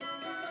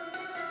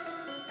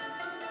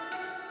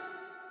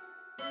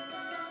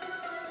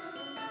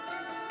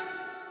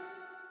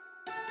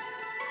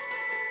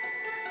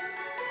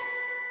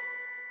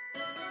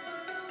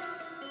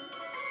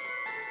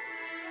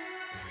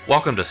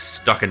Welcome to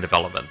Stuck in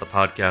Development, the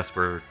podcast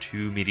where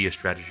two media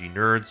strategy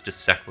nerds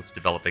dissect what's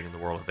developing in the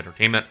world of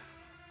entertainment.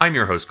 I'm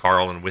your host,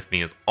 Carl, and with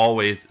me, as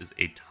always, is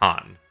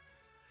Eitan.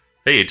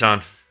 Hey,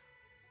 Eitan.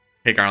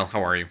 Hey Carl,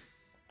 how are you?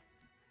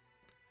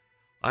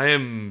 I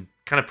am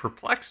kind of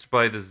perplexed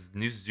by this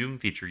new Zoom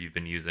feature you've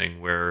been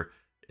using where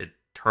it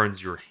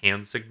turns your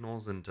hand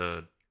signals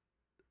into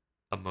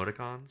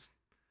emoticons.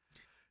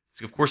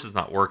 Of course, it's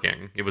not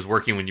working. It was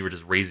working when you were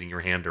just raising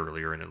your hand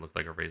earlier and it looked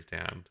like a raised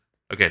hand.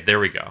 Okay, there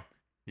we go.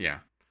 Yeah.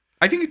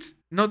 I think it's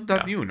not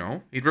that Yeah. new,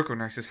 no? It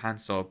recognizes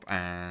hands up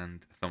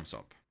and thumbs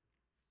up.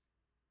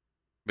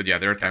 But yeah,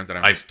 there are times that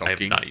I'm just I have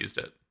talking not used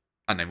it.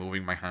 and I'm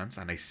moving my hands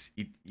and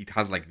it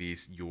has like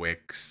this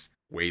UX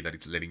way that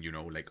it's letting you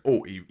know, like,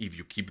 oh, if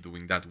you keep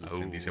doing that, we'll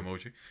send this Oh.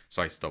 emoji.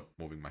 So I stop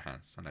moving my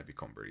hands and I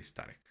become very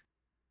static.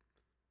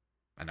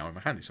 And now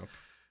my hand is up.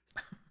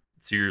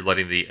 So you're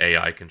letting the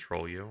AI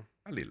control you?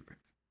 A little bit.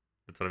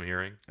 That's what I'm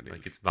hearing. A little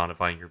Like it's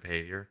modifying your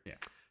behavior. Yeah.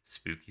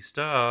 Spooky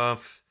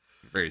stuff.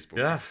 Very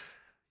spooky. Yeah.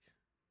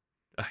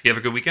 You have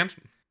a good weekend?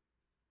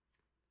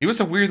 It was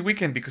a weird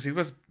weekend because it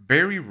was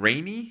very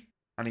rainy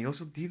and I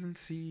also didn't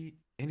see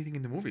anything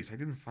in the movies. I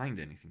didn't find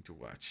anything to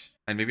watch.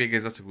 And maybe I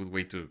guess that's a good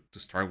way to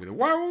start with a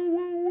wow,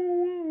 woo,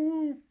 woo,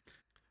 woo.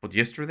 But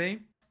yesterday,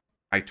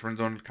 I turned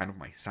on kind of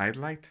my side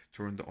light,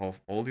 turned off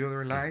all the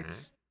other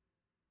lights,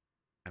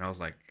 and I was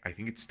like, I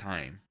think it's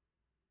time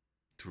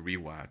to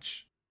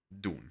rewatch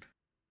Dune.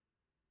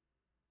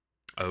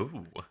 Oh.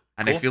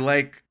 And Cool. I feel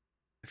like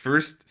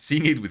first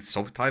seeing it with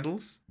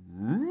subtitles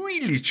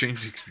really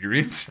changed the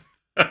experience.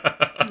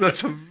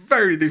 That's a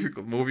very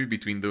difficult movie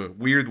between the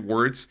weird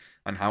words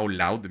and how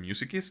loud the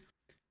music is.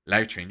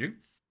 Life changing.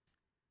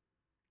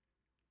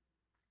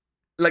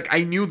 Like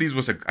I knew this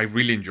was I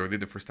really enjoyed it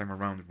the first time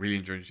around. Really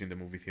enjoyed it in the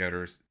movie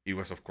theaters. It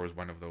was of course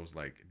one of those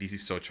like this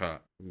is such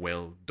a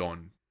well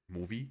done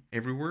movie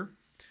everywhere.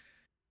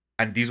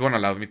 And this one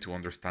allowed me to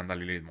understand a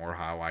little bit more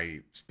how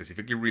I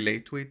specifically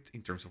relate to it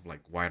in terms of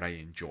like what I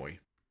enjoy.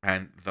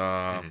 And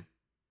the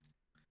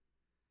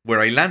where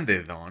I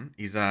landed on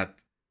is that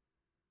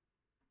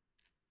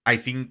I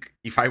think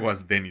if I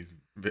was Denis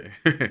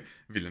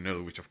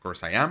Villeneuve, which of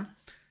course I am,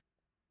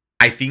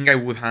 I think I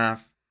would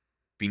have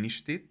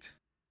finished it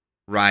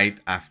right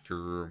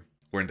after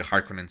when the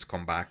Harkonnens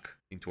come back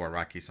into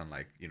Arrakis and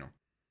like,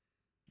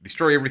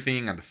 destroy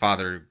everything and the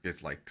father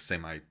gets like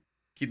semi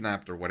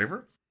kidnapped or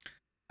whatever.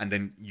 And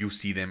then you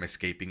see them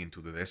escaping into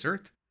the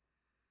desert.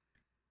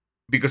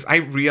 Because I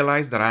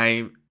realized that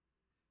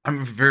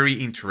I'm very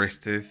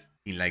interested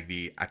in like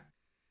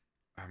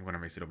I'm gonna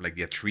mess it up, like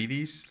the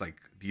Atreides,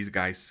 like these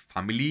guys'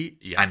 family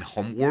and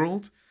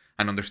homeworld,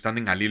 and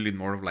understanding a little bit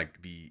more of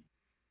like the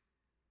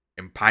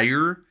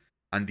Empire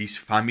and these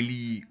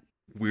family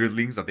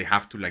weirdlings that they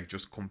have to like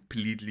just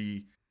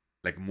completely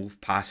like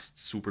move past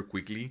super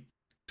quickly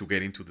to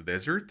get into the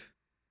desert.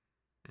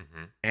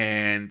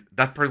 And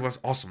that part was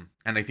awesome.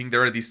 And I think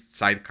there are these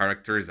side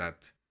characters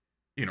that,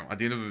 at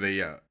the end of the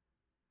day,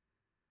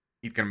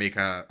 it can make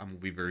a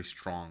movie very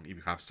strong if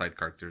you have side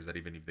characters that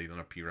even if they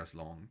don't appear as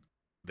long,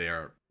 they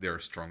are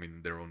strong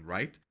in their own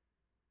right.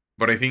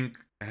 But I think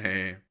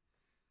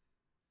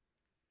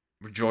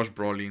Josh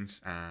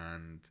Brolin's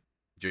and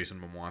Jason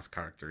Momoa's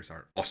characters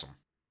are awesome.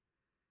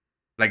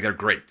 Like they're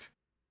great,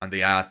 and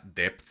they add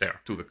depth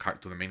to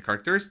the main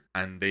characters,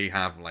 and they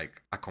have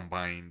like a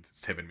combined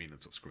 7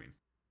 minutes of screen.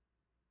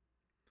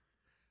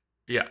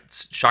 Yeah,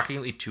 it's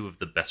shockingly two of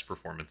the best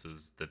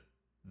performances that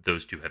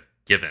those two have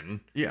given.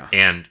 Yeah.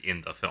 And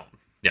in the film.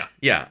 Yeah.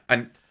 Yeah,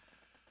 and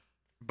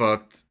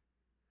the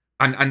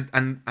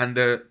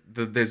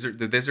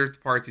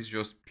desert part is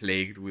just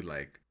plagued with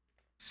like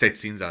set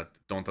scenes that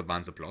don't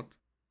advance the plot.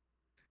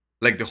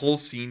 Like the whole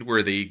scene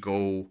where they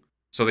go,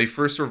 so they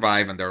first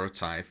survive and they're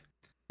outside,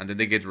 and then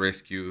they get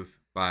rescued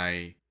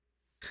by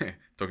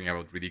talking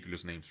about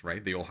ridiculous names,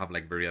 right? They all have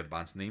like very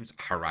advanced names: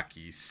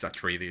 Harakis,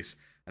 Atreides,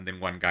 and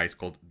then one guy is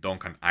called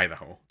Duncan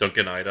Idaho.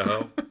 Duncan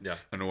Idaho, yeah.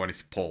 Another one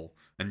is Paul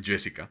and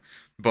Jessica.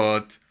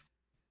 But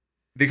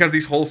they has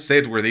this whole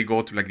set where they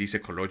go to like this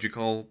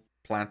ecological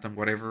plant and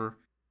whatever,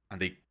 and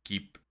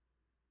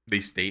they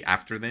stay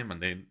after them, and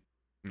then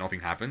nothing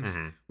happens,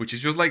 which is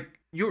just like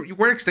you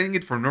were extending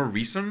it for no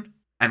reason,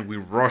 and we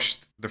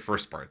rushed the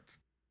first part.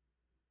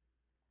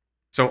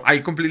 So I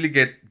completely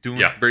get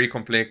Dune, very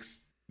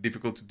complex,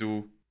 difficult to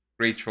do,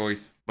 great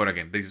choice. But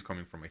again, this is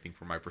coming from, I think,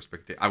 from my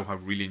perspective, I would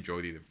have really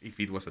enjoyed it if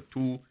it was a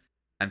 2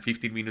 and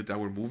 15-minute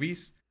hour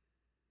movies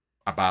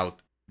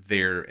about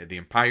the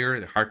Empire,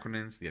 the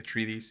Harkonnens, the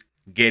Atreides,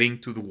 getting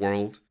to the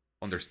world,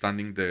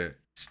 understanding the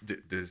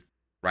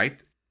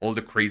right, all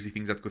the crazy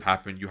things that could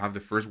happen. You have the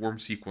first worm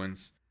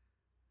sequence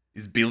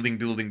is building,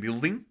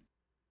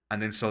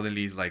 and then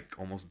suddenly it's like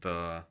almost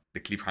the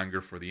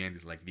cliffhanger for the end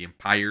is like the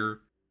Empire.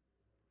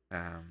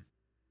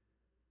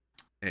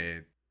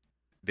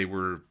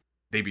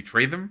 They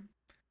betrayed them.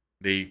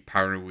 They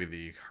partnered with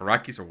the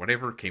Harakis or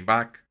whatever, came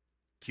back,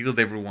 killed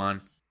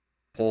everyone.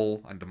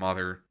 Paul and the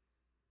mother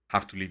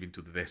have to live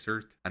into the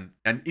desert, and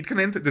it can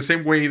end the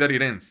same way that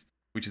it ends,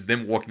 which is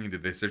them walking in the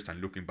deserts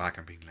and looking back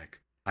and being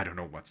like, I don't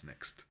know what's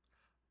next.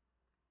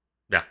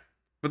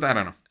 But I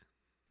don't know.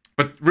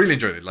 But really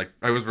enjoyed it. Like,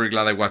 I was very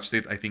glad I watched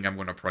it. I think I'm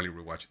gonna probably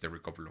rewatch it every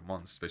couple of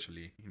months,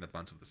 especially in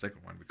advance of the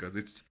second one,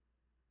 because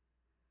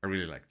I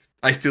really liked it.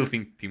 I still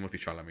think Timothy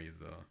Chalamet is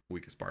the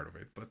weakest part of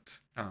it, but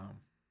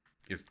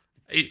it's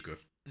It, good.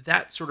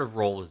 that sort of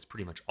role is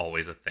pretty much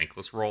always a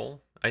thankless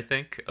role, I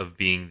think, of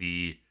being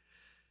the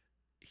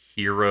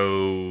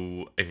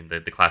hero. I mean,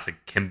 the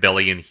classic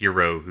Campbellian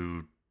hero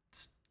whose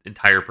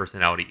entire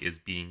personality is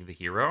being the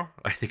hero.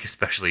 I think,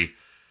 especially,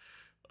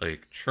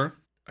 like, Sure.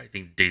 I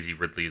think Daisy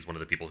Ridley is one of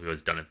the people who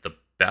has done it the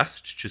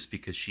best just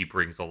because she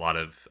brings a lot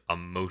of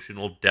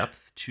emotional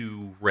depth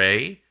to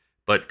Ray.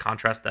 But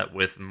contrast that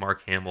with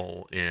Mark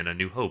Hamill in A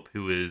New Hope,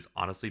 who is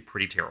honestly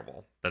pretty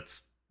terrible.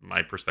 That's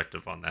my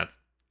perspective on that.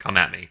 Come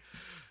at me.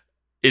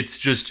 It's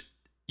just,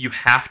 you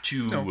have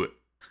No. to,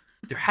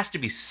 there has to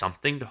be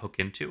something to hook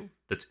into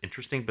that's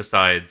interesting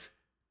besides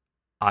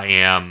I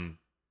am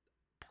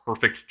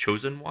perfect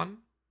chosen one,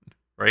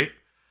 right?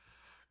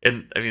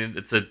 And I mean,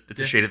 it's a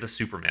Yeah. shade of the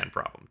Superman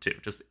problem too.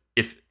 Just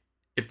if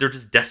they're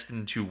just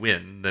destined to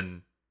win,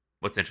 then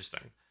what's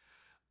interesting?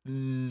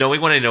 Knowing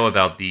what I know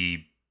about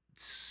the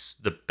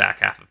back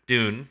half of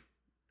Dune,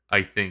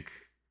 I think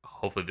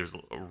hopefully there's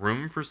a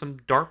room for some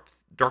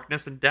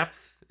darkness and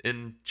depth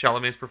in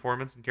Chalamet's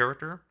performance and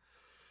character,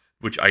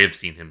 which I have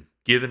seen him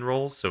give in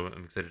roles, so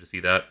I'm excited to see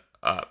that.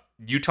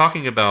 You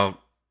talking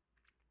about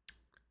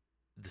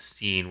the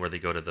scene where they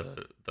go to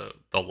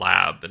the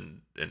lab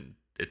and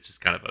it's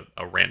just kind of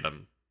a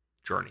random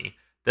journey.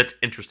 That's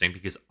interesting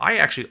because I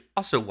actually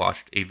also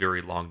watched a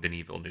very long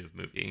Denis Villeneuve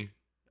movie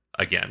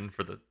again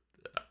for the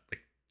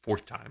like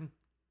fourth time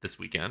this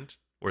weekend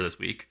or this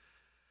week.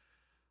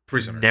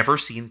 Prisoners. Never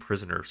seen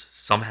Prisoners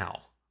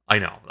somehow. I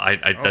know.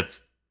 I Oh,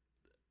 that's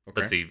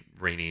okay. a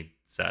Rainy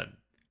said.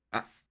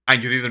 Uh,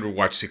 and you didn't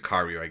watch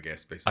Sicario, I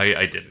guess, based on the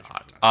I did conversation not. from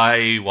last time.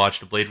 I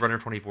watched Blade Runner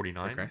Okay.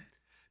 2049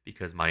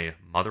 because my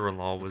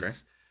mother-in-law Okay.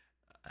 was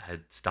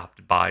had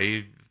stopped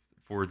by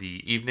for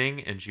the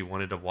evening and she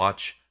wanted to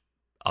watch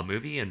a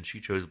movie and she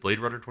chose Blade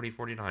Runner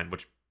 2049,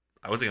 which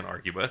I wasn't going to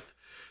argue with,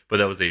 but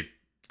that was a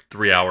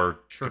 3 hour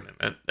Sure.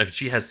 commitment. I mean,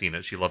 she has seen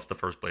it. She loves the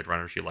first Blade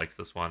Runner. She likes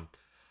this one.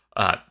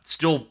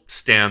 Still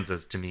stands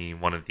as to me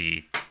one of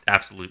the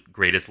absolute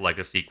greatest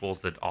Lego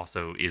sequels that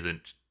also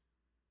isn't.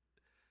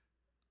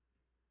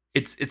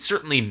 It's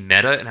certainly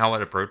meta in how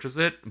it approaches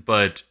it,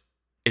 but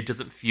it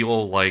doesn't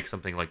feel like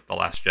something like The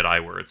Last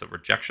Jedi where it's a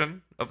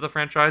rejection of the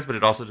franchise, but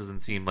it also doesn't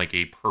seem like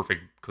a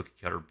perfect cookie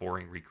cutter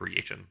boring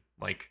recreation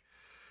like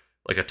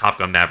a Top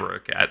Gun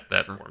Maverick at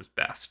that Sure. form's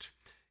best.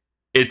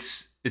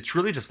 It's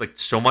really just like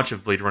so much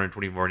of Blade Runner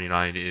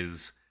 2049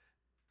 is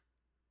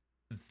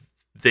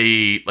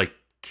they like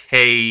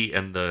K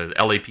and the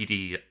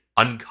LAPD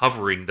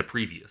uncovering the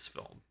previous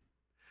film,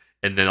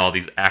 and then all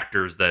these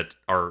actors that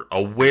are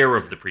aware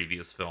of Basically. the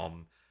previous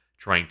film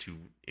trying to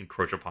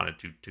encroach upon it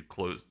to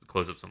close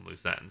up some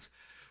loose ends,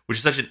 which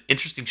is such an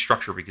interesting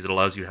structure because it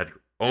allows you to have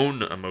your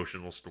own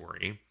emotional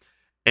story.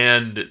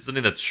 And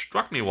something that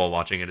struck me while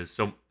watching it is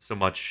so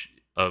much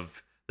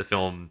of the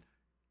film.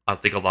 I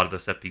think a lot of the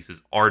set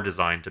pieces are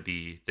designed to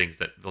be things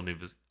that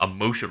Villeneuve is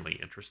emotionally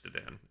interested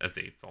in as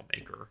a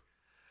filmmaker.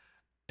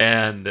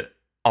 And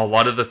a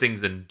lot of the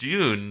things in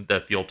Dune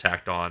that feel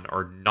tacked on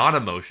are not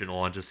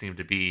emotional and just seem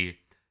to be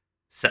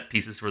set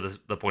pieces for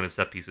the point of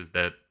set pieces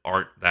that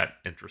aren't that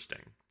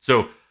interesting.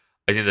 So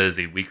I think that is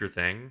a weaker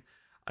thing.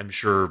 I'm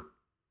sure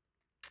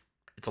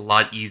it's a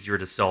lot easier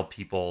to sell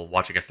people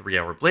watching a 3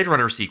 hour Blade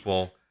Runner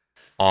sequel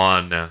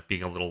on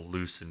being a little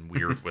loose and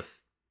weird with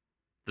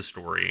the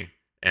story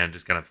and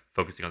just kind of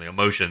focusing on the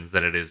emotions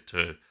than it is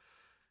to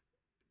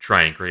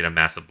try and create a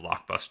massive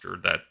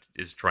blockbuster that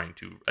is trying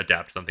to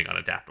adapt something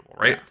unadaptable,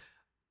 right? Yeah.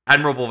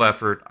 Admirable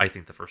effort. I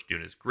think the first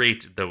Dune is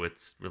great, though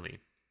it's really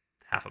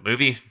half a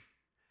movie.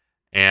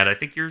 And I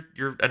think your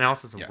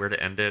analysis of Yeah. where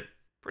to end it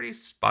pretty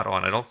spot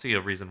on. I don't see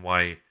a reason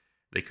why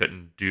they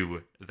couldn't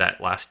do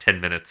that last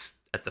 10 minutes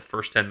at the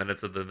first 10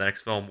 minutes of the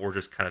next film or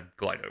just kind of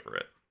glide over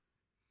it.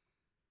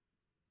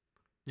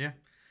 Yeah.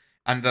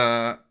 And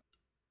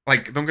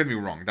like, don't get me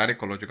wrong, that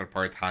ecological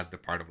part has the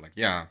part of like,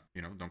 yeah,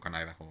 Duncan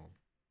Idaho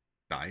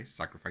dies,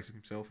 sacrifices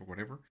himself or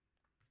whatever.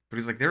 But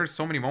it's like there are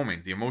so many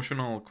moments. The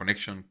emotional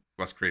connection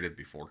was created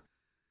before.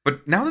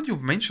 But now that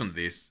you've mentioned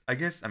this, I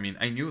guess, I mean,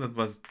 I knew that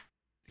was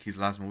his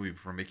last movie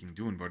before making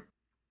Dune, but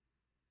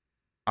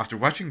after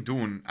watching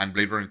Dune and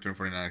Blade Runner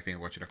 2049, I think I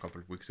watched it a couple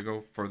of weeks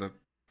ago for the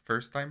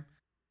first time,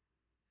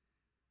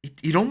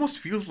 it almost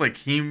feels like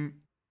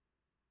him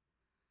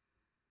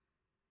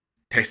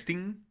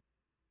testing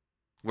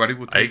what it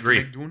would I take to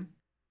agree. make Dune,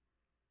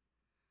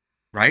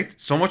 right?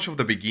 So much of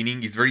the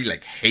beginning is very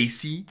like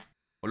hazy,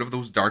 all of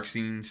those dark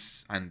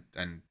scenes and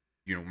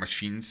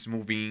machines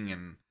moving,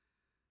 and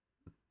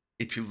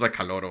it feels like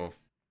a lot of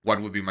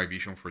what would be my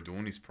vision for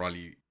Dune is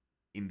probably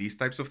in these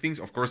types of things.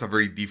 Of course, a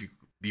very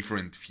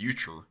different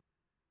future,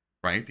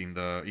 right? In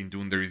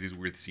Dune, there is this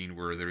weird scene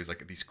where there is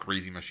like this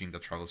crazy machine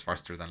that travels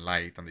faster than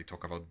light, and they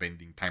talk about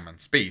bending time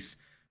and space,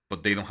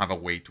 but they don't have a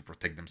way to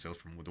protect themselves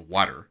from the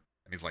water,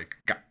 And it's like,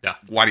 God, Yeah.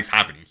 what is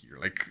happening here?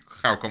 Like,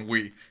 how come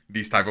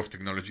this type of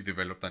technology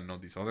developed and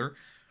not this other?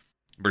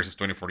 Versus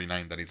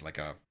 2049, that is like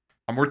a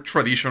more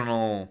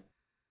traditional,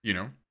 you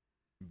know,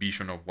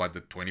 vision of what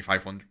the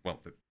 2500,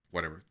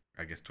 whatever,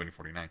 I guess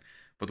 2049,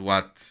 but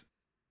what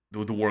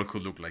the world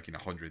could look like in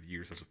 100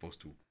 years as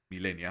opposed to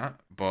millennia.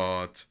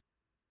 But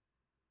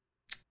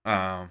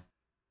um,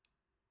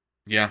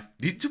 yeah,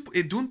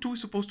 Dune 2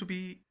 is supposed to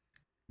be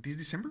this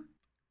December.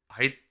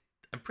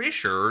 I'm pretty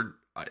sure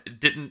I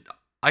didn't.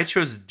 I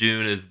chose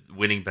Dune as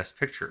winning Best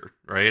Picture,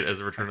 right? As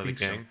a I Return of the think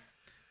so. King.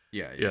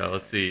 Yeah, Yeah,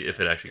 let's see if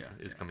it actually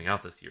is yeah. coming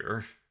out this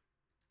year.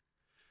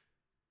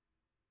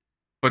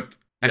 But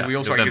and Yeah, we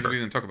also, I guess we November.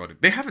 didn't talk about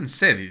it. They haven't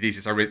said if this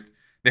is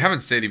they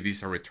haven't said if this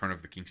is a Return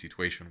of the King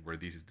situation where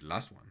this is the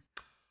last one,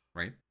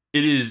 right?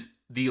 It is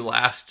the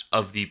last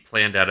of the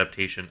planned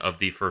adaptation of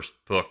the first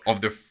book,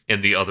 Of the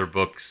and the other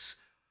books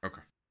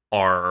okay,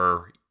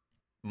 are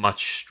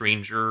much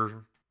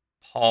stranger.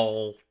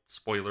 Paul,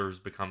 spoilers,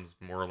 becomes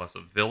more or less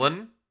a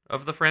villain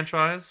of the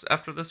franchise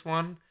after this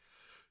one.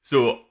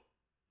 So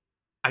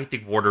I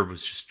think Warner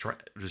was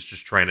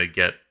just trying to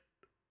get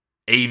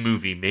a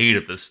movie made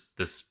of this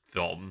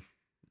film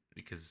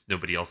because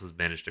nobody else has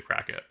managed to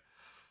crack it.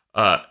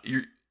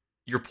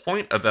 Your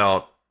point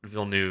about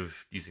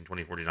Villeneuve using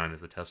 2049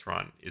 as a test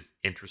run is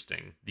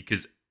interesting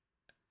because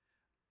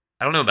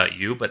I don't know about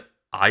you, but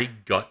I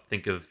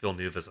think of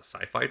Villeneuve as a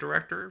sci-fi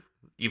director,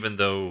 even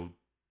though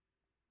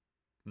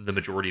the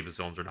majority of his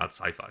films are not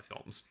sci-fi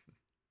films.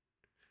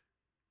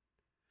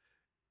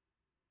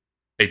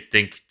 I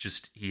think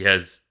just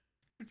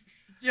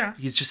yeah,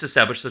 he's just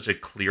established such a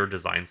clear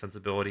design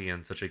sensibility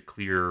and such a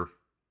clear,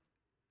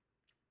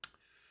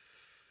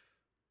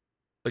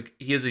 like,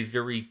 he has a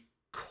very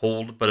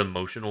cold but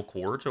emotional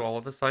core to all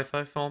of his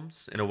sci-fi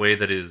films in a way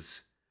that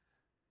is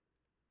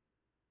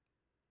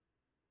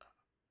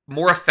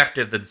more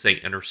effective than, say,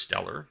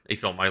 Interstellar, a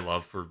film I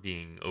love for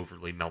being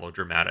overly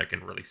melodramatic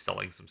and really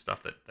selling some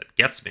stuff that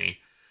gets me.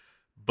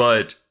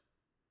 But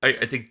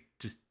I think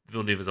just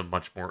Villeneuve is a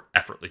much more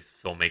effortless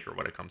filmmaker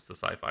when it comes to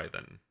sci-fi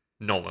than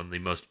Nolan, the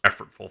most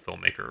effortful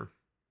filmmaker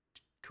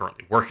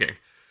currently working.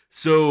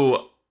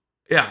 So,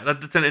 yeah,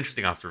 that's an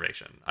interesting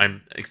observation.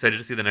 I'm excited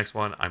to see the next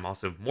one. I'm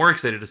also more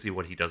excited to see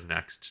what he does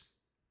next,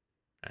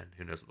 and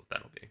who knows what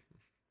that'll be.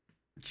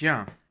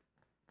 yeah,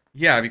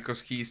 yeah,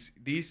 because he's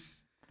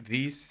these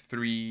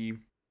three,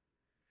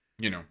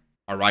 you know,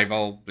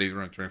 Arrival, Blade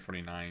Runner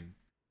 2049,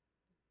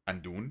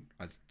 and Dune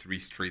as three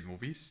straight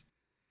movies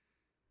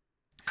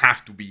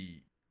have to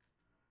be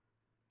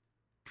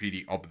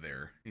pretty up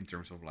there in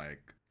terms of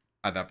like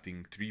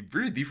adapting three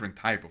very different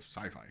type of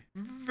sci-fi,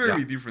 Yeah,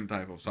 very different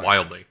type of sci-fi,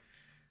 wildly.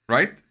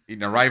 right?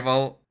 In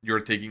Arrival, you're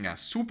taking a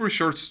super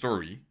short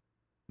story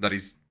that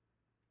is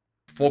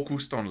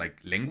focused on like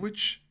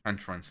language and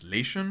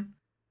translation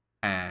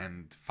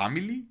and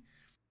family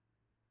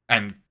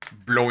and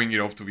blowing it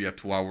up to be a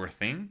 2 hour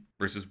thing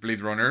versus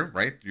Blade Runner,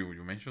 right? You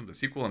mentioned the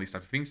sequel and these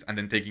type of things, and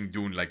then taking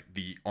Dune like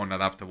the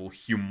unadaptable,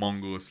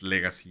 humongous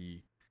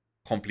legacy,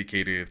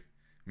 complicated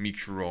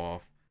mixture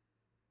of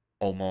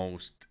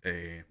almost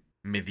a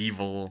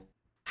medieval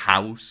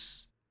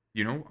house,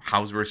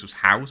 house versus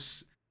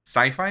house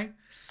sci-fi,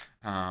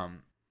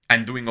 um,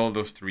 and doing all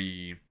those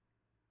three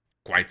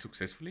quite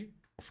successfully.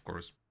 Of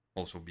course,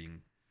 also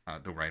being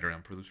the writer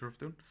and producer of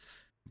Dune,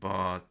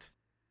 but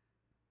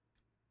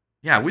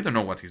yeah, we don't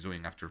know what he's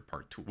doing after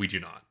part two. We do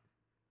not.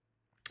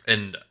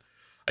 And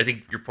I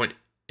think your point,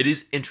 it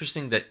is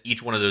interesting that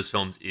each one of those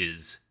films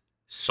is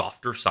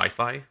softer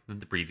sci-fi than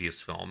the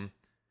previous film,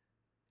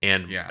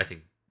 and Yeah, I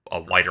think a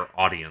wider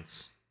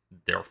audience,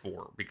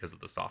 therefore, because of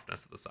the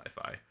softness of the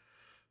sci-fi.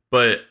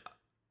 But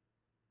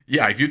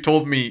yeah. If you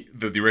told me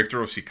the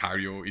director of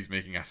Sicario is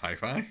making a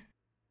sci-fi,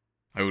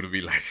 I would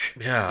be like,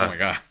 oh yeah, my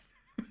god,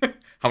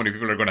 how many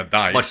people are gonna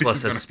die? much This less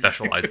is has gonna be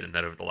specialized in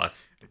that over the last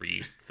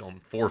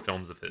 4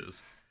 films of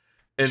his.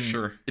 And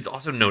sure. it's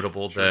also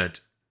notable that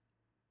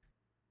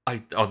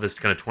on this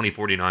kind of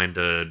 2049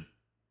 to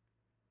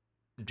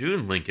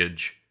Dune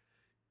linkage,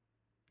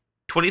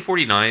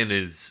 2049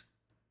 is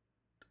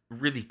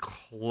really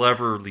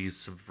cleverly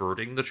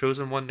subverting the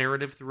Chosen One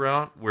narrative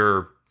throughout,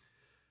 where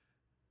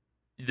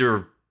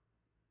there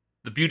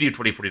the beauty of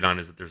 2049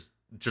 is that there's,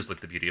 just like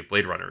the beauty of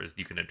Blade Runner, is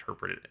you can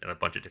interpret it in a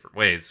bunch of different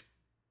ways.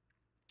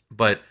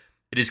 But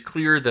it is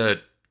clear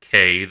that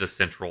K, the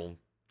central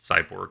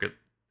cyborg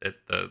at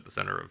the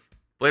center of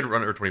Blade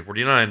Runner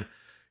 2049,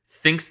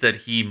 thinks that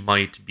he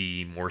might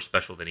be more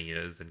special than he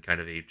is and kind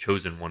of a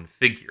chosen one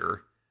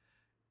figure.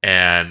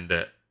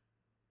 And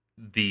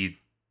the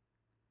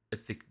I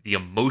think the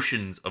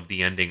emotions of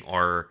the ending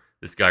are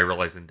this guy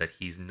realizing that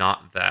he's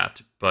not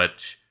that,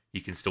 but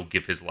he can still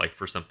give his life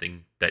for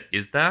something that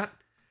is that.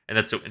 And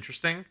that's so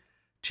interesting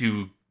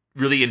to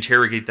really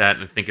interrogate that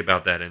and think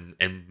about that and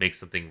make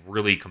something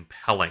really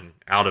compelling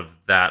out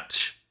of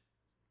that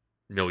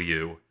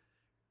milieu.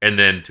 And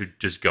then to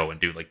just go and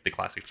do like the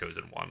classic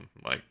Chosen One,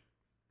 like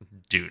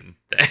Dune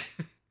thing.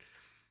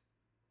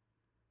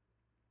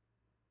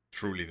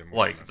 Truly the most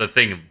Like the classic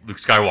thing version. Luke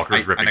Skywalker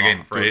is And ripping again,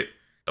 off, right?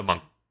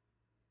 Among,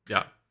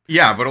 yeah.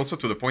 Yeah, but also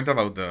to the point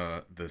about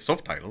the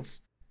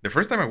subtitles. The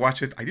first time I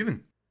watched it, I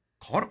didn't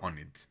caught on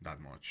it that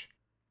much,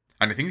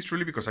 and I think it's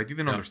really because I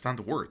didn't Yeah. understand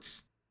the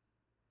words.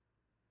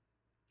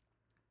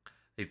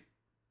 They,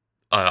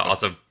 But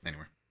also,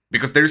 anyway,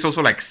 because there is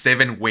also like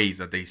 7 ways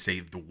that they say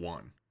the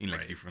one in like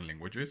right. different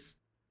languages,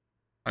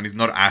 and it's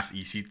not as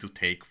easy to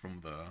take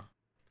from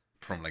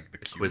like the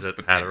cues. Exquisite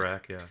But anyway,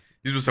 Haderach, yeah.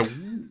 this was a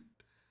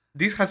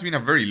this has been a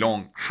very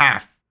long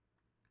half.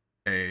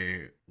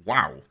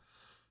 Wow,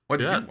 what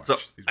did Yeah, you so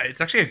watch this it's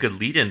weekend? actually a good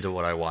lead into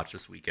what I watched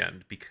this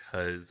weekend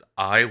because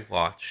I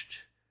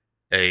watched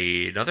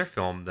another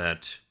film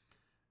that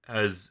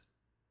has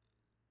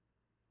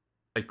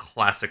a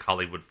classic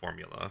Hollywood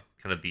formula,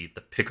 kind of the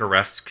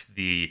picaresque,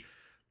 the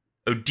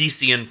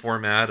Odyssean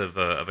format of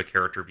a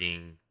character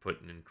being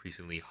put in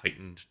increasingly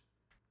heightened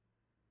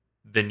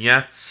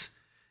vignettes,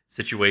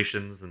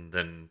 situations, and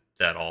then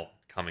that all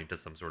coming to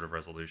some sort of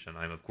resolution.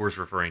 I'm of course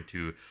referring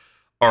to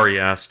Ari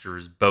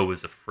Aster's Beau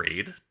is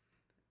Afraid,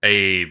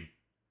 a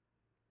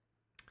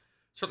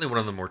certainly one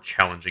of the more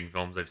challenging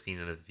films I've seen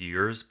in a few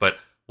years, but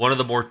one of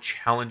the more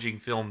challenging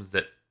films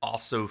that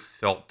also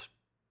felt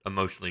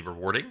emotionally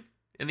rewarding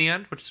in the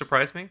end, which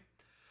surprised me.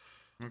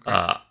 Okay,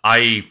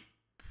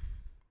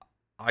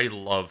 I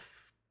love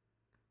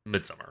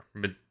Midsummer.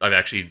 I'm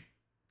actually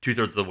 2/3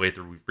 of the way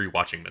through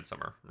rewatching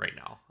Midsummer right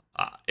now.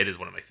 It is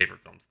one of my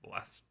favorite films of the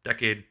last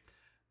decade.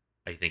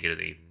 I think it is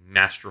a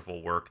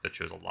masterful work that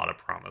shows a lot of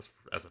promise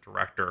as a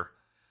director.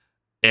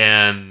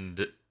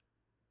 And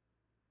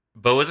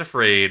Beau is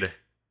Afraid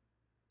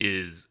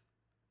is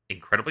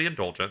incredibly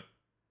indulgent.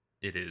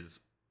 It is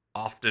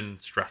often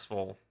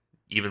stressful,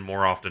 even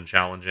more often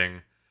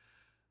challenging,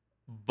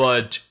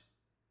 but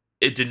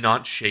it did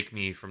not shake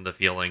me from the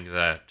feeling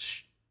that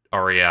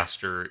Ari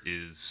Aster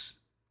is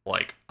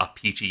like a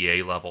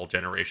PTA level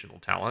generational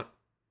talent.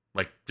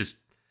 Like, just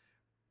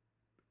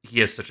he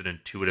has such an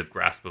intuitive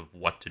grasp of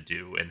what to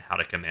do and how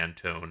to command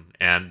tone.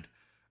 And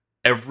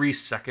every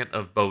second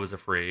of Beau is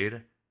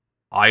Afraid,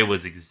 I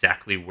was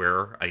exactly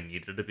where I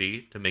needed to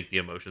be to make the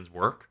emotions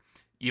work.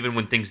 Even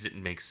when things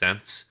didn't make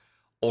sense,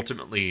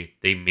 ultimately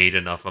they made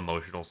enough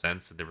emotional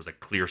sense and there was a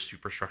clear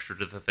superstructure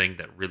to the thing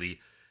that really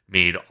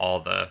made all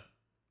the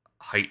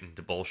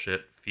heightened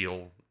bullshit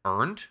feel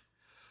earned.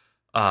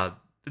 Uh,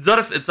 it's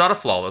not a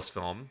flawless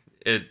film.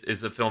 It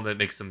is a film that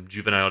makes some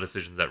juvenile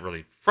decisions that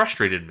really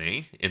frustrated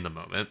me in the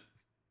moment,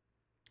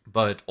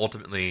 but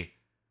ultimately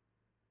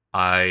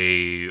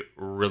I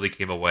really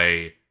came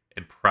away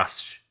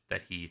impressed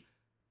that he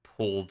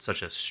pulled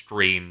such a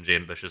strange,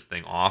 ambitious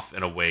thing off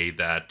in a way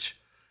that,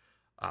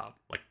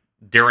 like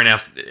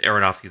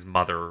Aronofsky's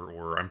Mother,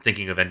 or I'm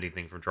thinking of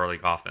Anything from Charlie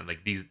Kaufman.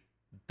 Like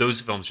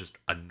those films just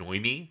annoy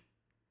me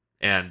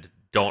and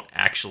don't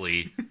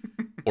actually,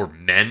 or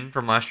Men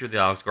from last year, the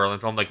Alex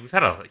Garland film. Like we've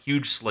had a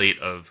huge slate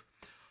of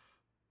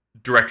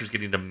directors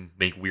getting to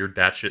make weird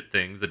batshit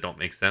things that don't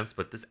make sense,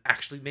 but this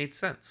actually made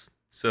sense.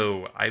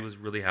 So I was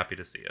really happy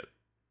to see it.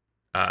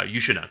 You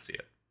should not see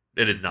it.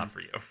 It is mm-hmm. not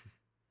for you.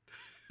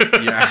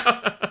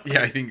 Yeah,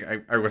 yeah. I think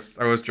I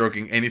was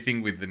joking.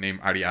 Anything with the name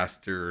Ari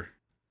Aster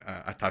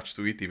attached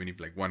to it, even if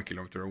like 1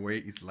 kilometer away,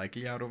 is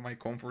likely out of my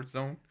comfort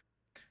zone.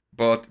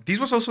 But this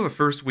was also the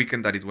first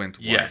weekend that it went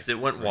wide, Yes, it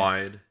went right?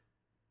 wide.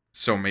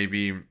 So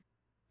maybe do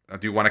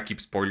you want to keep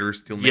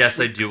spoilers till next Yes,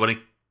 I week, do want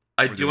to.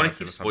 I or do do you want want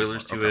to to keep tell us a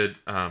bit spoilers more?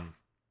 to Okay. it.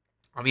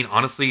 I mean,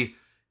 honestly,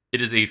 it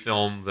is a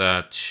film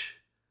that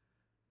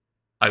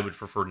I would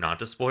prefer not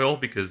to spoil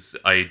because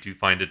I do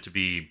find it to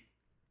be.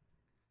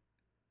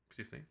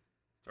 Excuse me.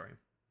 Sorry.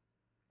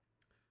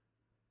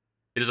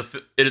 It's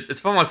a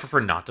film I prefer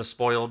not to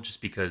spoil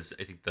just because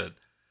I think the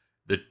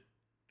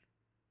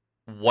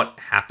what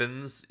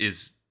happens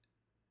is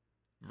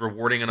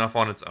rewarding enough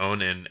on its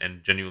own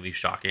and genuinely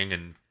shocking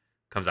and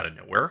comes out of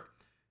nowhere.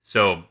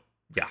 So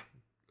yeah,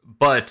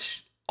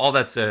 but all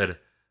that said,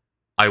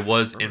 I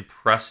was Perfect.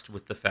 impressed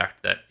with the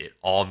fact that it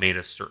all made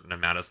a certain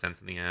amount of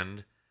sense in the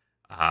end.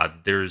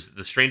 There's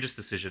the strangest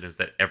decision is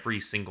that every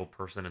single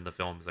person in the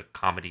film is a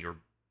comedy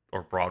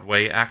or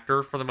Broadway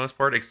actor for the most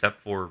part, except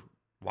for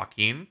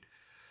Joaquin.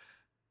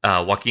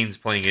 Joaquin's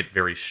playing it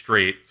very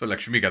straight. So like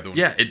Shmigadun.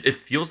 Yeah, it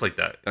feels like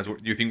that. That's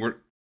what you think.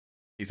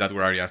 Is that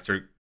where Ari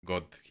Aster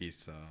got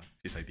his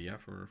idea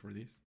for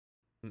this?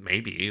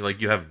 Maybe like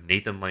you have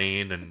Nathan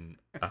Lane and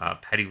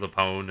Patty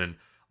LuPone and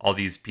all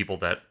these people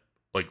that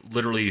like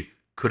literally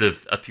could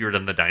have appeared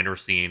in the diner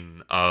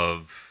scene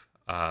of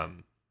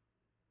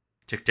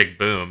Tick Tick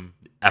Boom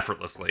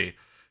effortlessly,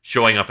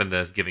 showing up in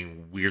this,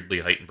 giving weirdly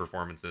heightened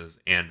performances,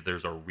 and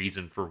there's a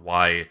reason for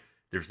why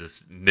there's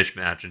this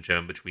mismatch in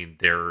tone between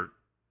their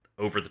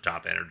over the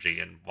top energy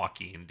and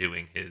Joaquin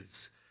doing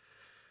his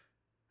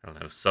I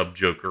don't know sub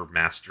Joker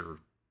master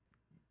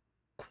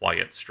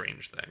quiet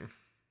strange thing.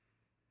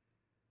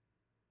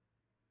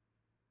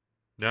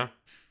 Yeah.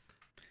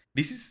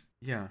 This is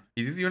yeah.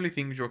 Is this the only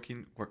thing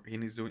Joaquin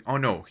is doing? Oh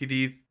no, he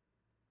did.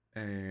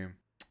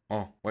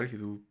 What did he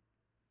do?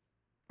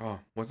 Oh,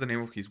 what's the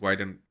name of his white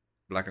and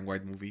black and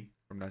white movie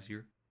from last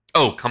year?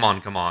 Oh, come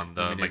on, the Mike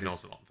Nominated.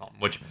 Mills film,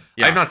 which I've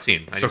Yeah. not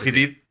seen. I So need to he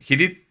see. did. He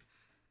did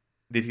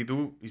Did he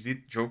do? Is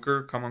it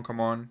Joker? Come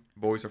on,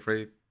 Boys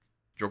Afraid,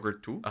 Joker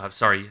 2,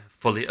 Sorry,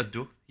 Folie à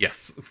Deux.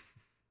 Yes.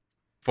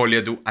 Folie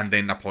à Deux, and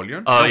then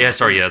Napoleon? Oh, No, yeah,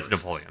 sorry, Napoleon yeah, it's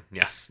first. Napoleon.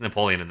 Yes,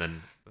 Napoleon and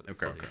then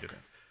Okay, Folie okay, à Deux. okay.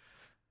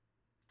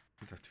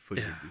 That's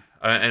Folie Yeah.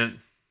 à Deux. And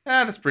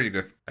Yeah, that's pretty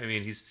good. I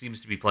mean, he seems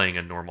to be playing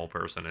a normal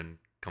person and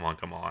Come On,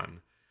 Come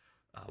On.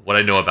 What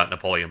I know about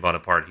Napoleon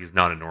Bonaparte, he's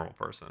not a normal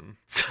person.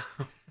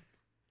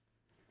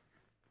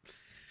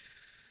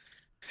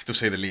 To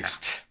say the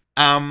least.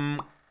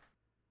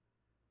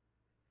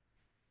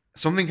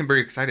 Something I'm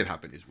very excited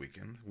happened this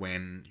weekend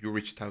when you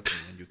reached out to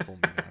me and you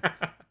told me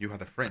that you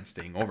had a friend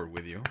staying over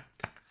with you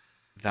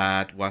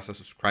that was a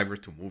subscriber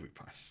to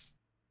MoviePass.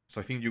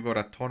 So I think you got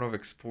a ton of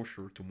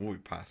exposure to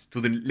MoviePass, to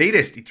the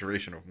latest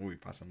iteration of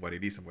MoviePass and what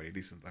it is and what it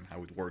isn't and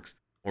how it works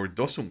or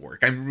doesn't work.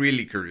 I'm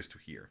really curious to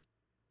hear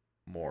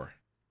more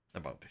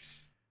about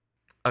this.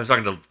 I was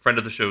talking to a friend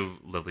of the show,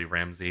 Lily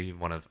Ramsey,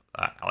 one of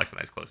Alex and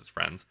I's closest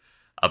friends,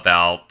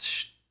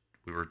 about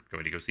we were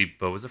going to go see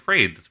Beau Was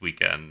Afraid this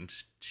weekend.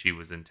 She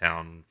was in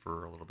town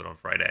for a little bit on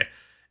Friday,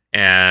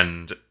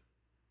 and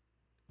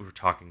we were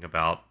talking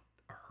about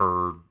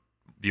her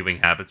viewing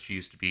habits. She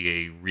used to be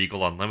a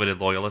Regal Unlimited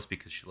loyalist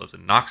because she lives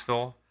in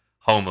Knoxville,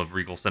 home of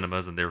Regal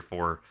Cinemas, and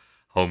therefore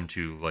home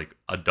to like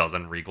a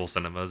dozen Regal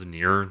Cinemas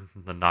near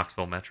the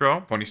Knoxville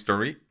metro. Funny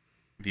story,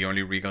 the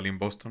only Regal in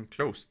Boston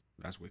closed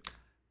last week.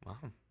 Wow.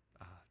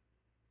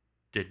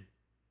 Did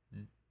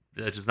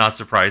that does not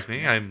surprise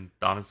me. I'm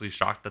honestly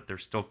shocked that they're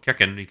still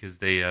kicking because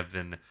they have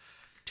been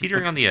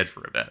teetering on the edge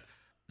for a bit.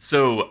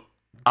 So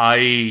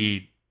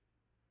I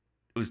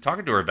was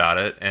talking to her about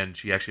it, and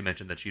she actually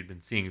mentioned that she'd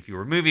been seeing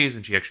fewer movies,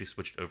 and she actually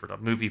switched over to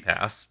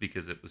MoviePass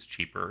because it was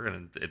cheaper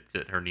and it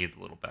fit her needs a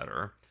little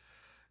better.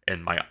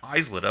 And my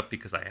eyes lit up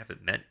because I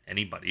haven't met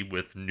anybody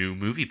with new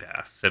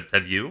MoviePass.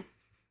 Have you?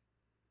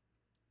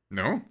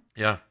 No.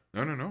 Yeah.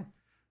 No.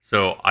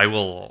 So I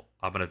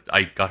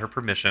got her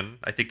permission.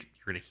 I think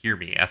you're gonna hear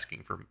me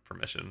asking for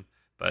permission,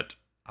 but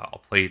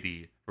I'll play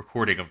the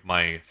recording of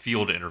my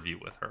field interview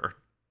with her.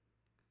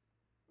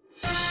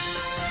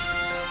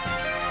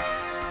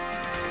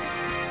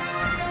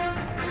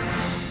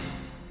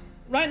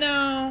 Right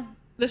now,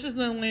 this is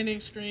the landing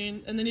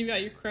screen, and then you've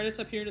got your credits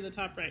up here to the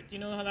top right. Do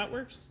you know how that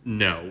works?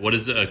 No. What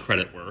is a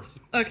credit worth?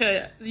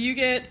 Okay, you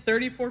get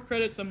 34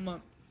 credits a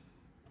month.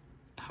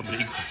 How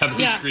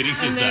many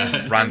screenings is then,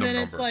 that? Random and then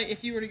it's number. like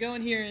if you were to go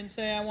in here and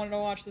say I wanted to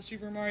watch the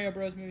Super Mario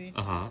Bros. Movie.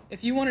 Uh-huh.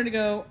 If you wanted to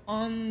go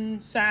on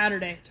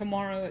Saturday,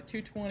 tomorrow at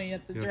 2:20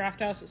 at the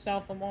Draft House at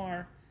South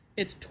Lamar,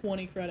 it's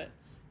 20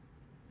 credits.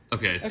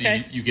 Okay, so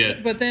Okay, you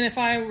get... but then if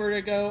I were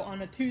to go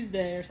on a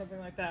Tuesday or something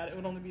like that, it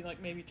would only be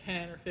like maybe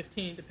 10 or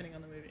 15 depending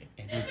on the movie.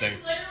 Interesting. This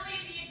is literally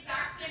the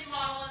exact same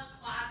model as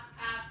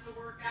ClassPass, the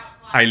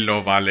workout class. I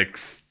love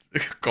Alex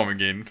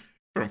coming in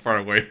from far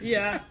away.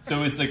 Yeah.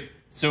 So it's like...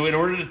 So in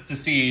order to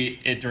see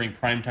it during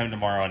prime time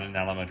tomorrow at an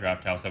Alamo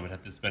Draft House, I would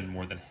have to spend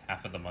more than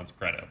half of the month's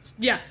credits.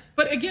 Yeah,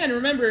 but again,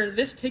 remember,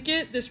 this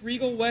ticket, this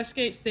Regal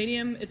Westgate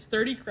Stadium, it's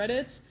 30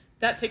 credits.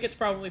 That ticket's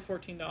probably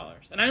 $14.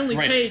 And I only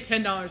pay $10 a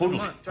month,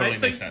 right? Totally makes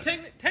So sense.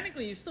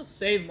 technically, you still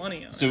save money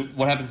on it. So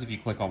what happens if you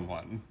click on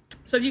one?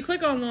 So if you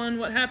click on one,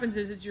 what happens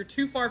is you're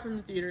too far from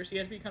the theater, so you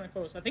have to be kind of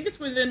close. I think it's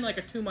within like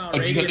a 2-mile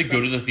radius. Do you have to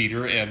go to the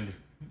theater and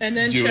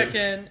then do check it?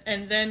 in,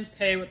 and then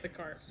pay with the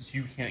card. So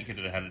you can't get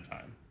it ahead of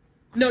time?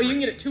 No, you can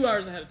get it 2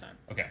 hours ahead of time.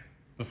 Okay.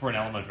 But for an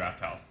Alamo Draft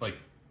House, like,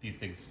 these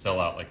things sell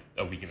out, like,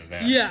 a week in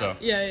advance. Yeah, So.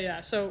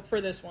 yeah. So for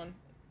this one,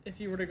 if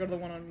you were to go to the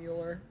one on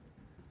Mueller.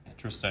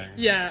 Interesting.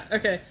 Yeah,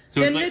 okay.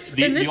 So it's And like,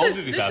 the old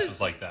movie pass was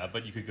like that,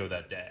 but you could go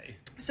that day.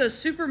 So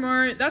Super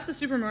Mario, that's the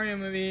Super Mario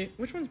movie.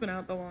 Which one's been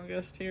out the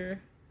longest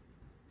here?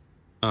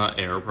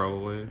 Air,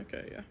 probably.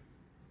 Okay, yeah.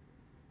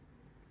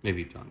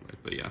 Maybe John Wick,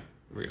 but yeah.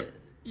 Here we go.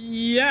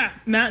 Yeah,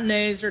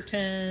 matinees are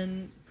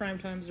 10, prime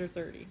times are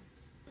 30.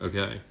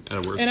 Okay. At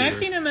a worse And theater.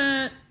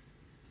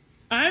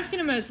 I've seen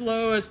them as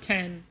low as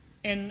 10,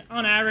 and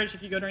on average,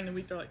 if you go during the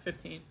week, they're like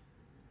 15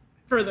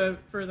 for the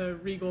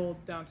Regal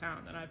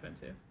downtown that I've been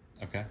to.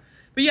 Okay.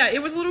 But yeah,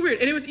 it was a little weird,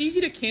 and it was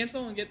easy to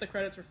cancel and get the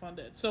credits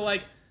refunded. So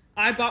like,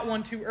 I bought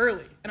one too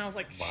early, and I was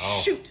like,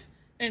 Wow. shoot.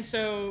 And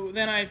so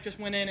then I just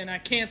went in and I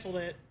canceled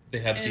it. They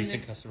have And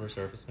decent customer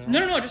service now?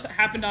 No, it just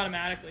happened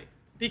automatically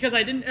because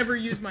I didn't ever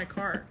use my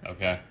card.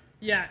 Okay.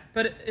 Yeah,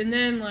 and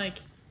then like,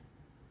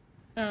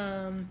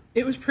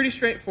 it was pretty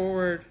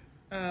straightforward.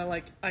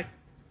 Like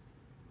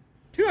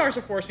 2 hours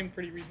before seemed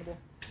pretty reasonable.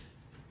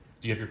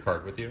 Do you have your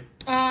card with you?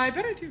 I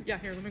bet I do. Yeah,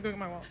 here, let me go get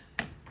my wallet.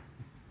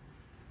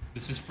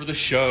 This is for the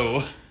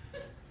show.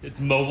 It's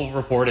mobile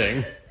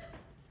reporting.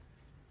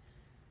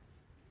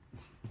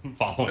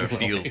 Following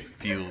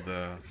Field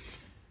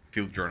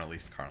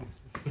journalist, Carl.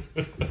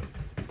 The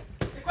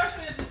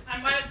question is I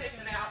might have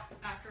taken it out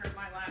after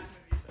my last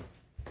movie.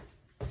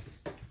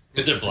 So.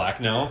 Is it black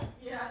now?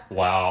 Yeah.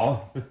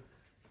 Wow.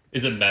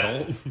 Is it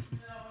metal?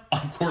 No.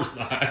 Of course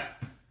not.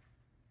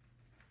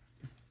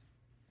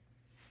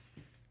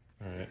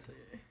 Alright.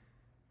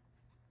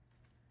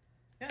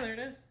 Yeah, there it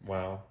is.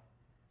 Wow.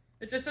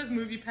 It just says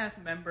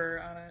MoviePass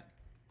member on it.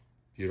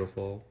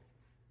 Beautiful.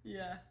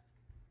 Yeah.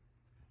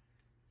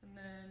 And And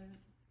then,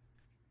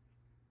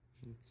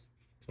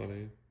 It's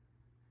funny.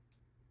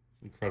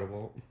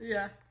 Incredible.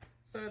 yeah.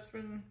 So it's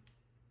been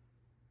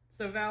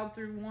valid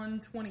through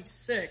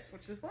 126,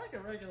 which is like a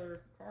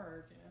regular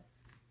card,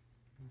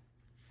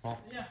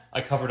 Well, Yeah.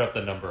 I covered up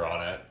the number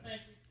on it.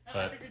 Thank you. I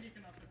But- figured you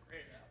can also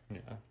grade it out.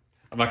 Yeah.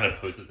 I'm not going to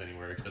post this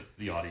anywhere except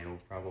the audio,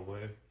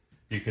 probably.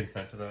 Do you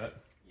consent to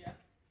that? Yeah.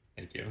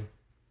 Thank you.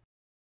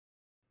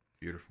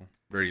 Beautiful.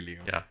 Very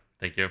legal. Yeah,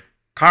 thank you.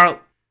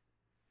 Carl,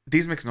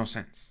 this makes no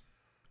sense.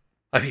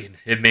 I mean,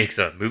 it makes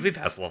a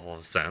MoviePass level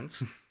of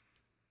sense.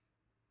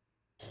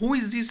 Who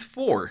is this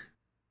for?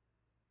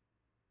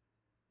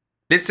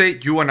 Let's say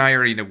you and I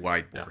are in a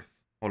whiteboard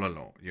all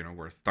alone.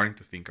 We're starting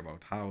to think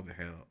about how the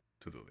hell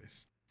to do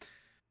this.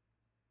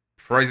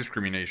 Price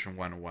discrimination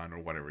 101 or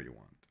whatever you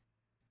want.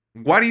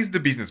 What is the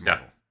business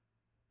model?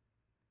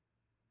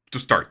 To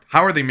start,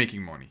 how are they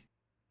making money?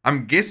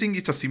 I'm guessing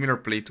it's a similar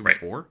play to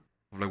before.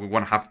 Like we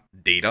want to have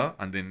data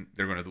and then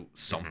they're going to do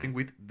something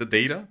with the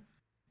data.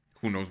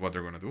 Who knows what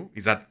they're going to do?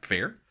 Is that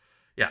fair?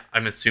 Yeah,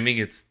 I'm assuming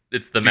it's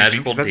the you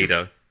magical think- is that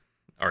data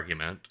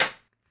argument.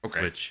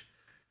 Okay. Which,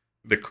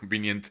 The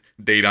convenient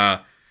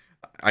data.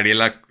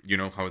 Ariela, you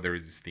know how there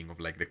is this thing of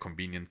like the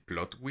convenient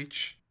plot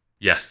witch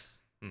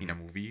yes. in a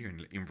movie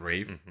in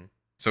Brave. Mhm.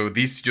 So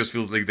this just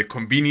feels like the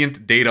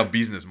convenient data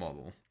business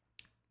model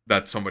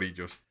that somebody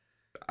just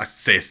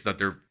says that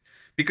they're...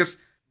 Because,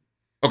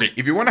 okay,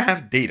 if you want to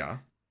have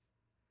data,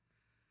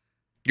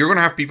 you're going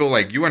to have people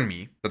like you and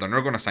me that are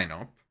not going to sign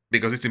up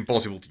because it's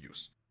impossible to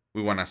use.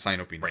 We want to sign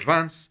up in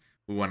advance.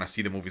 We want to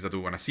see the movies that we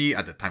want to see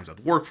at the times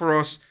that work for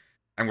us.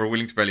 And we're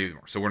willing to pay a little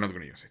more. So we're not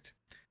going to use it.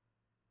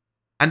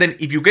 And then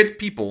if you get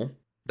people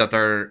that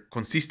are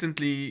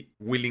consistently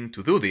willing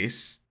to do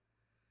this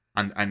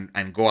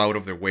and go out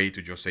of their way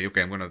to just say,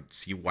 okay, I'm going to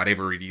see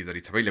whatever it is that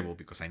it's available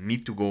because I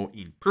need to go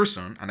in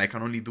person and I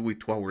can only do it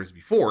 2 hours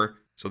before.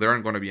 So there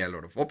aren't going to be a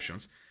lot of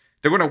options.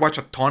 They're going to watch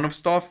a ton of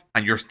stuff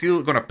and you're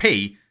still going to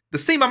pay the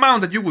same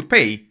amount that you would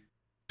pay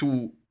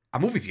to a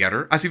movie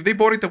theater as if they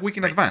bought it a week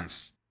in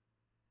advance.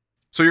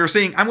 So you're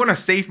saying, I'm going to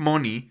save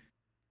money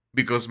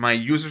because my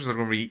users are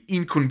going to be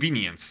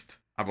inconvenienced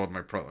about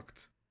my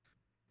product.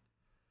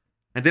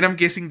 And then I'm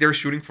guessing they're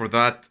shooting for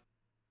that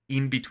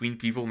in between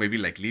people, maybe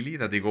like Lily,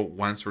 that they go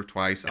once or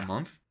twice a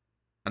month.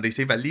 And they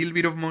save a little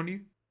bit of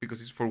money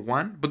because it's for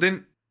one. But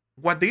then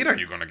what data are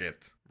you going to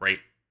get? Right.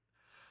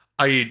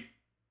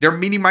 They're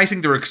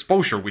minimizing their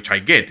exposure, which I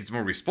get. It's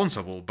more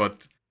responsible.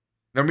 But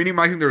they're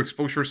minimizing their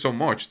exposure so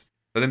much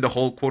that then the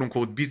whole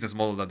quote-unquote business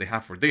model that they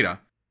have for data,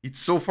 it's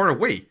so far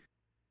away.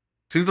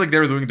 Seems like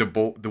they're doing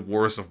the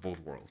worst of both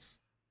worlds.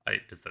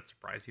 Does that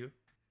surprise you?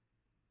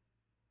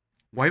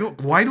 Why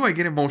do I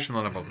get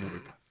emotional about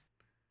MoviePass?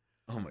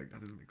 Oh my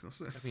god, this makes no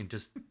sense. I mean,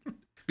 just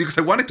because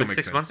I wanted to like make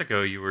 6 sense. months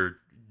ago, you were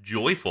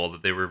joyful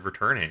that they were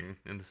returning,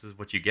 and this is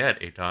what you get,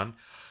 Eitan.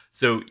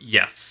 So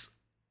yes,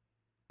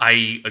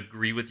 I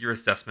agree with your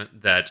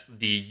assessment that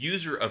the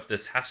user of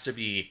this has to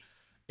be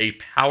a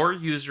power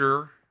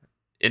user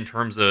in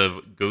terms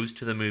of goes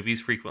to the movies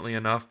frequently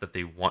enough that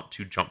they want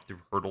to jump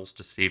through hurdles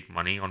to save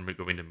money on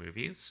going to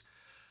movies,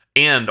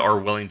 and are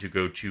willing to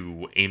go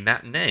to a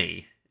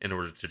matinee in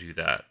order to do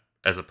that,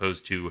 as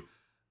opposed to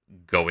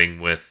going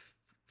with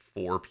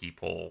 4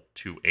 people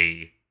to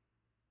a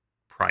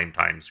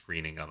primetime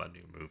screening of a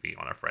new movie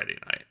on a Friday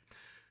night.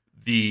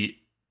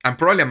 And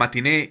probably a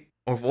matinee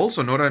of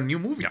also not a new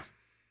movie. Yeah.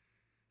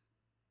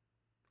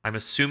 I'm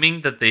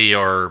assuming that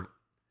they're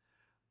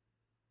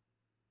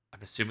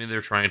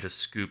trying to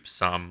scoop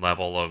some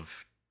level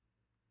of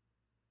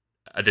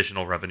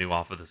additional revenue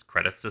off of this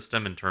credit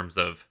system in terms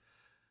of,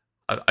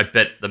 I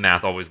bet the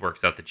math always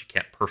works out that you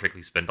can't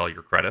perfectly spend all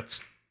your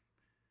credits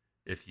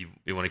if you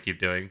want to keep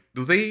doing.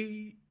 Do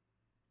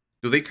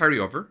they carry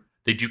over?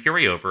 They do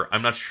carry over.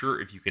 I'm not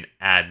sure if you can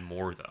add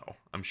more, though.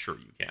 I'm sure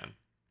you can.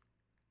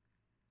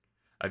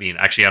 I mean,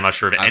 actually, I'm not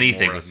sure of Add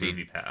anything more, with as in-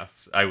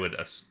 MoviePass. I would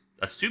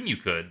assume you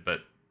could, but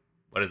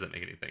what does it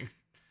make anything?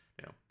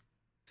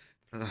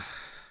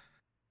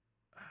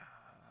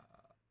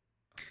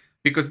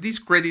 Because this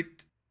credit,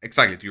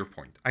 exactly to your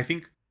point, I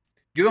think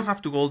you don't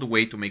have to go all the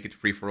way to make it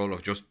free for all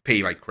of just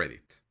pay by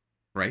credit,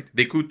 right?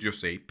 They could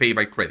just say pay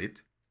by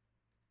credit.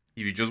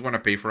 If you just want to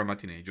pay for a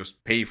matinee,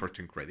 just pay for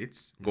 10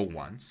 credits, go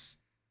once,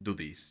 do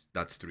this,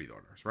 that's $3,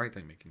 right?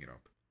 I'm making it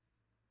up.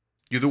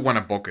 You do want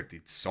to bucket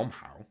it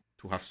somehow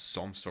to have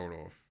some sort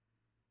of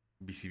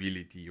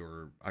visibility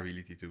or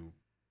ability to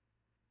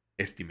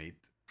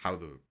estimate how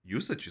the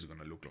usage is going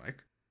to look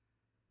like.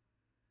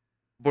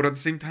 But at the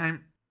same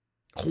time,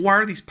 who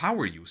are these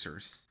power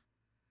users?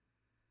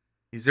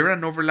 Is there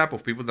an overlap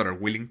of people that are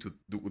willing to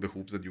do the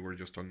hoops that you were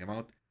just talking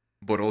about,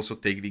 but also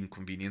take the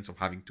inconvenience of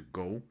having to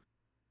go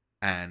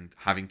and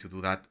having to do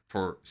that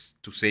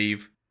to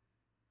save?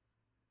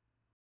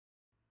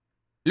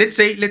 Let's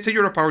say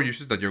you're a power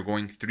user that you're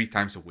going 3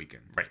 times a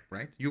weekend,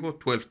 right? You go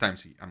 12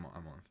 times a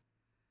month.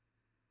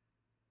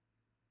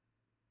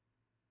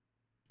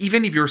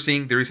 Even if you're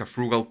saying there is a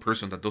frugal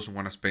person that doesn't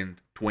want to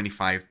spend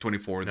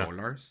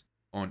 $24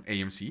 on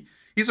AMC,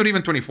 It's not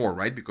even 24,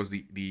 right? Because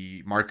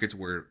the markets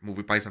where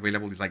MoviePass is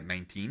available is like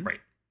 19. Right.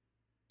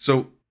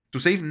 So to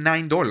save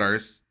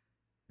 $9,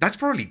 that's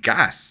probably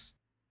gas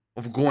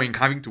of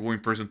having to go in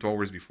person 2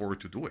 hours before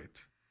to do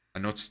it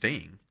and not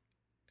staying.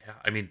 Yeah,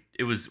 I mean,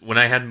 it was when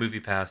I had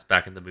MoviePass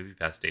back in the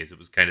MoviePass days. It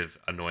was kind of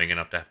annoying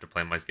enough to have to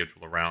plan my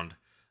schedule around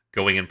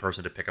going in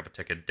person to pick up a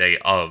ticket day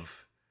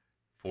of.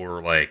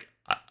 For like,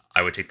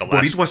 I would take the last.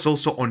 But it was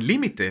also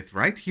unlimited,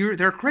 right? Here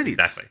there are credits.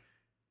 Exactly.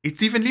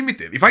 It's even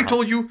limited. If I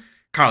told you,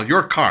 Carl,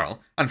 you're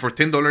Carl, and for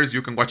 $10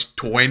 you can watch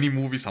 20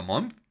 movies a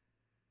month,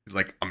 it's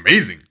like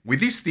amazing.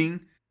 With this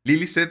thing,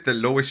 Lily said the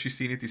lowest she's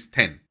seen it is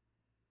 10,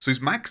 so it's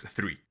max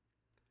 3.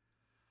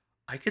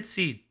 I could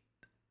see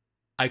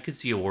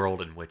a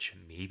world in which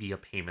maybe a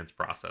payments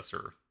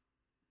processor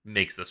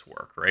makes this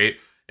work, right?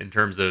 In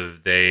terms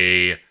of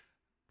they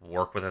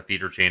work with a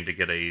theater chain to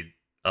get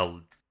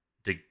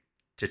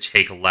to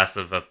take less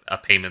of a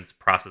payments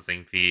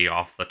processing fee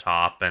off the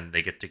top, and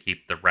they get to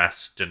keep the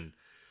rest, and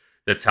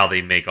that's how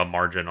they make a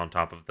margin on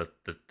top of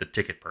the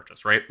ticket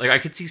purchase, right? Like I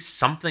could see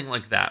something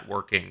like that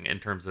working in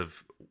terms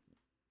of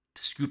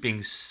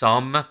scooping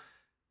some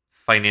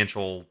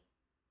financial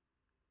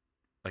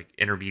like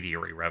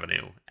intermediary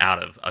revenue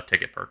out of a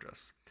ticket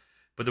purchase.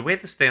 But the way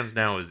this stands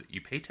now is you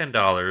pay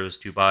 $10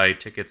 to buy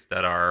tickets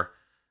that are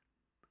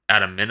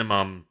at a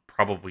minimum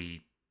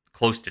probably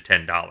close to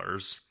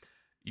 $10.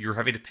 You're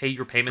having to pay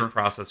your payment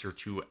processor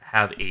to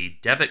have a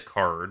debit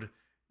card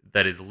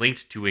that is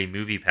linked to a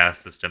MoviePass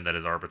system that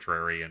is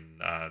arbitrary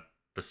and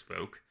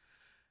bespoke.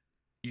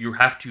 You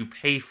have to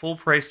pay full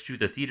price to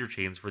the theater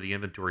chains for the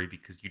inventory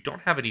because you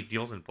don't have any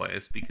deals in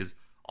place, because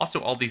also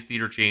all these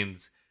theater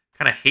chains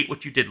kind of hate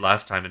what you did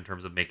last time in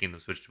terms of making the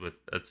switch to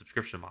a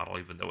subscription model,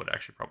 even though it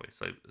actually probably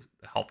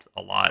helped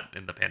a lot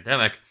in the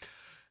pandemic.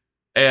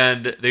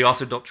 And they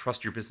also don't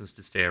trust your business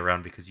to stay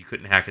around because you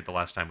couldn't hack it the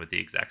last time with the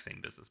exact same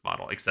business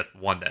model, except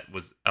one that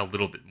was a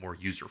little bit more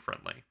user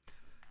friendly.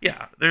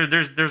 Yeah,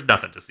 there's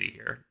nothing to see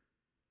here.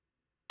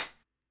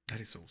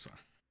 That is so sad.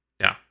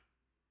 Yeah,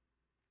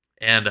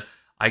 and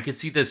I could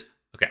see this.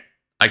 Okay,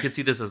 I could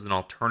see this as an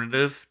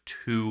alternative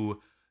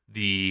to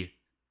the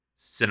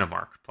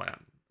Cinemark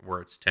plan,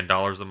 where it's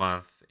 $10 a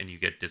month and you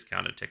get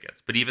discounted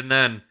tickets. But even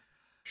then,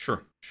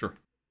 sure.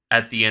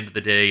 At the end of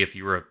the day, if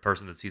you were a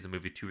person that sees a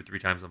movie 2 or 3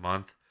 times a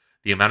month,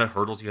 the amount of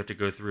hurdles you have to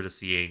go through to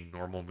see a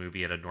normal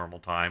movie at a normal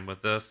time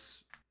with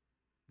this,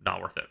 not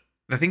worth it.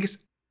 The thing is,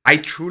 I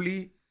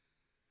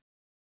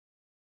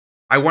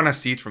want to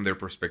see it from their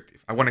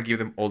perspective. I want to give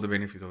them all the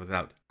benefit of the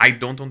doubt. I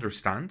don't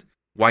understand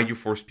why you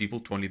force people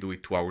to only do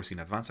it 2 hours in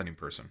advance and in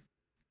person.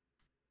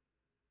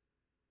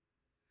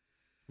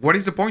 What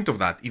is the point of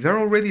that? If they're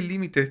already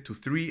limited to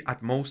 3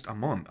 at most a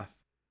month,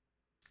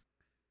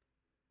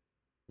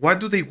 what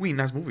do they win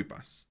as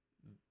MoviePass?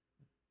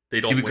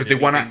 They don't because they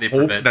want to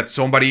hope that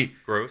somebody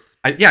growth.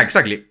 Yeah,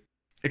 exactly.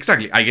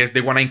 I guess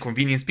they want to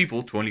inconvenience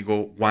people to only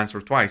go once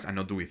or twice and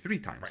not do it 3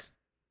 times. Right.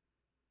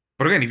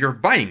 But again, if you're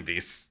buying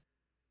this,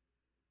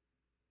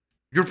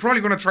 you're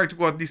probably going to try to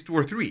go at least 2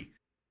 or 3.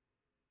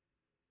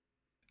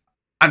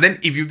 And then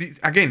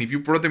if you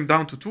brought them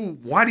down to 2,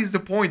 what is the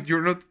point?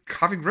 You're not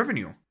having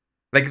revenue.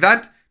 Like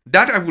that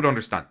I would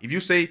understand. If you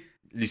say,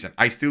 listen,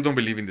 I still don't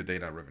believe in the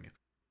data revenue.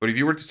 But if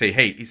you were to say,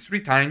 hey, it's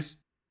 3 times,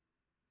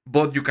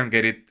 but you can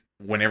get it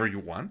whenever you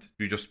want,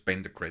 you just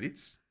spend the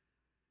credits.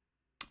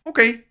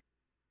 Okay,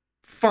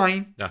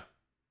 fine. Yeah.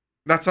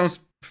 That sounds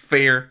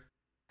fair.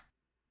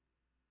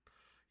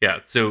 Yeah,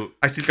 so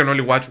I still can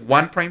only watch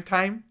 1 prime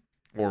time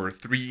or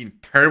 3 in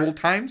terrible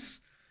times.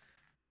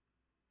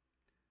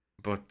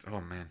 But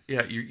oh man.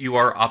 Yeah,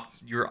 you're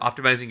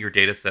optimizing your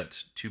data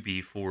set to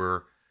be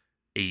for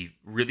a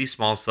really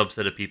small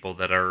subset of people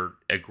that are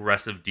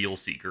aggressive deal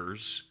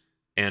seekers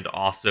and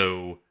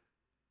also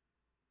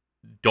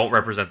don't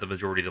represent the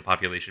majority of the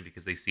population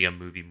because they see a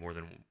movie more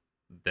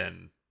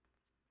than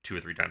 2 or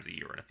 3 times a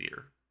year in a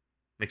theater.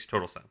 Makes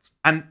total sense.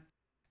 And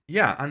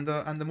yeah, and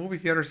the movie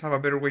theaters have a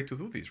better way to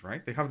do this,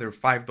 right? They have their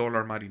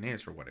 $5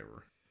 matinees or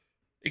whatever.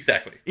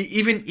 Exactly.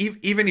 Even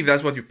if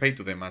that's what you pay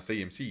to them as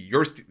AMC,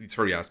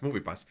 as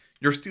MoviePass,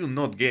 you're still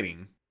not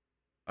getting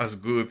as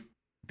good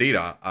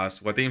data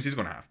as what AMC is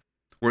gonna have.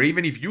 Where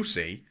even if you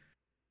say,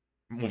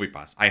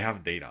 MoviePass, I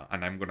have data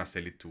and I'm gonna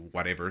sell it to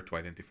whatever to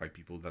identify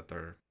people that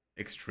are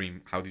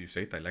extreme. How do you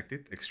say it? I liked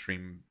it.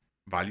 Extreme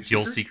value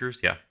deal seekers.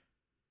 Yeah.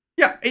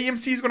 Yeah,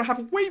 AMC is gonna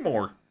have way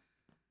more.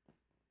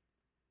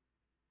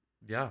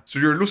 Yeah. So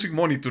you're losing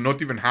money to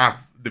not even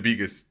have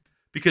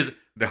because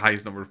the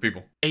highest number of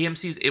people.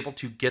 AMC is able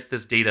to get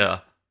this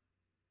data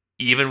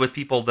even with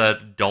people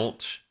that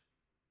don't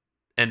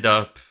end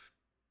up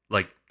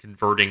like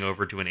converting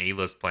over to an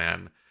A-list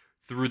plan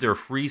through their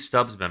free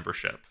Stubs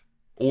membership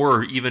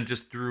or even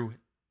just through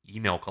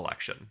email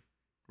collection,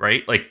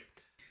 right? Like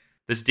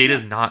this data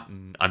is not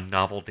a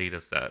novel data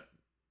set.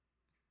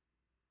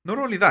 Not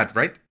only that,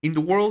 right? In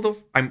the world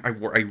of I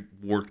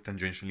work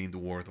tangentially in the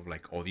world of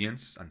like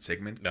audience and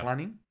segment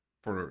planning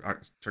for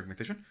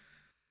segmentation.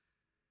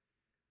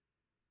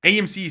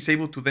 AMC is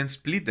able to then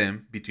split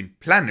them between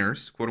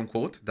planners, quote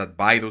unquote, that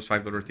buy those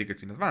 $5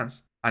 tickets in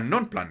advance, and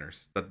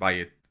non-planners that buy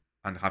it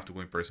and have to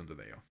go in person the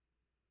day of.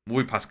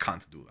 MoviePass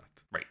can't do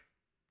that. Right.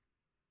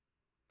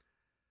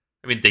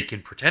 I mean, they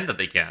can pretend that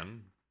they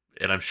can,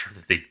 and I'm sure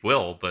that they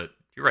will, but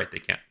you're right, they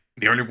can't.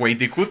 The only way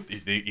they could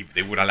is if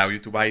they would allow you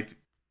to buy it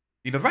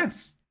in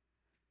advance.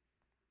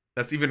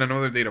 That's even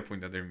another data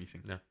point that they're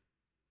missing. No.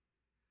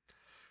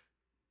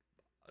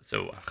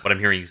 So what I'm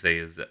hearing you say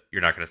is that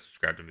you're not going to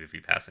subscribe to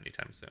MoviePass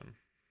anytime soon.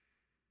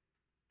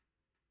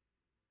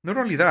 Not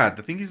only that,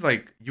 the thing is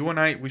like you and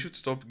I, we should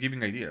stop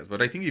giving ideas.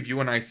 But I think if you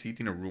and I sit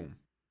in a room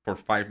for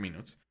 5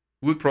 minutes,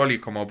 we'll probably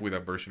come up with a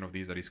version of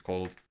this that is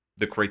called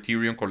the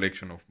Criterion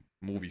Collection of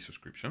Movie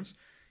Subscriptions.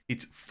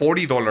 It's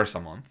 $40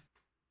 a month.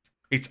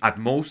 It's at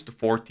most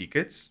 4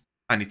 tickets,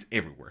 and it's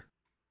everywhere.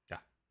 Yeah.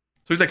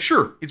 So it's like,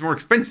 sure, it's more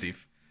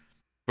expensive.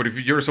 But if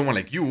you're someone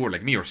like you or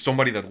like me or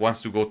somebody that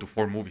wants to go to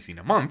 4 movies in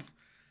a month,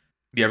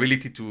 the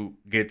ability to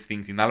get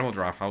things in Alamo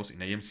Drafthouse, in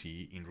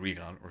AMC, in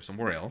Regal, or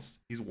somewhere else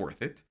is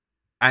worth it.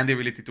 And the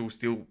ability to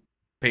still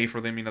pay for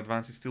them in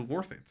advance is still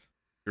worth it.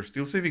 You're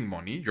still saving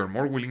money. You're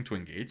more willing to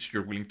engage.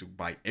 You're willing to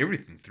buy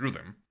everything through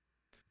them.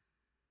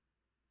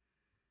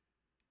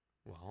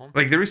 Well,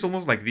 Like, there is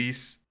almost like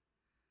this...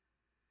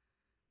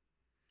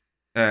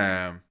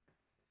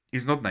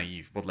 it's not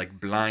naive, but like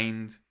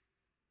blind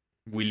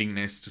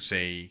willingness to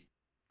say,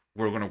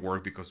 we're going to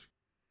work because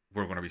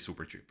we're going to be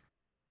super cheap.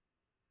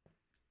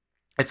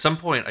 at some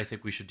point, I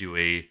think we should do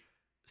a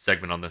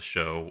segment on this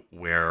show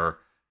where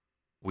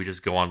we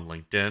just go on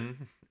LinkedIn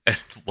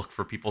and look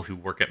for people who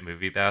work at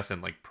MoviePass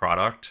and like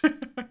product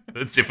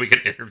and see if we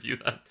can interview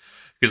them.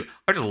 Because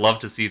I just love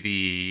to see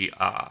the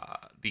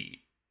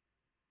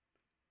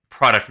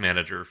product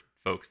manager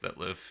folks that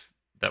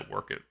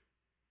work at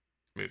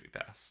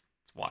MoviePass.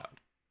 It's wild.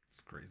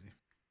 It's crazy.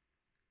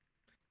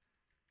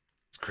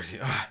 It's crazy.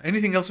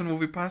 Anything else on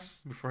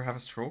MoviePass before I have a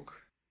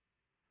stroke?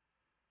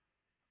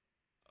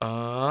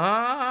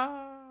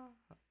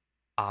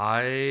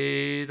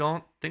 I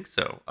don't think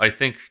so. I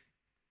think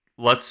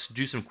let's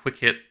do some quick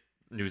hit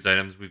news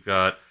items. We've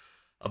got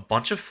a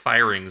bunch of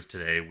firings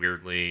today,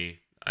 weirdly,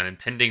 an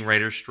impending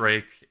writer's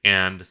strike,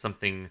 and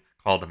something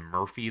called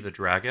Murphy the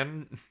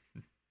Dragon.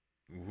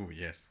 Ooh,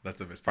 yes, that's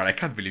the best part. I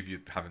can't believe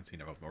you haven't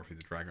seen about Morphe the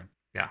Dragon.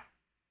 Yeah.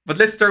 But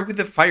let's start with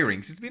the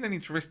firings. It's been an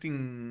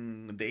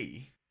interesting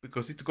day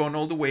because it's gone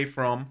all the way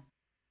from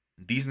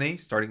Disney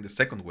starting the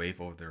second wave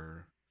of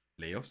their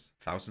layoffs,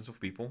 thousands of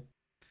people.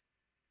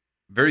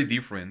 Very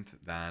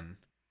different than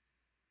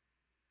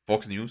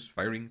Fox News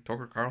firing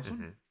Tucker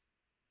Carlson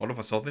all of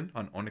a sudden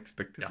and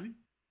unexpectedly. Yeah.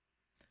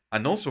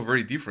 And also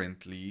very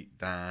differently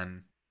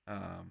than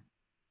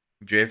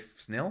Jeff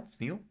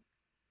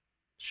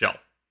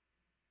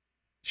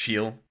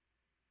Shill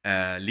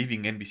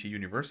leaving NBC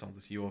Universal,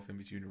 the CEO of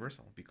NBC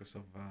Universal, because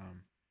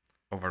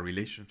of a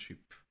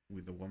relationship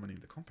with a woman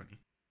in the company.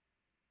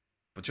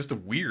 But just a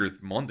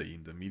weird Monday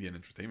in the media and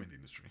entertainment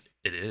industry.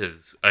 It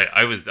is.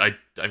 I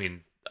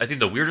mean, I think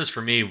the weirdest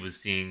for me was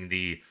seeing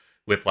the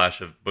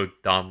whiplash of both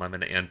Don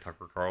Lemon and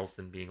Tucker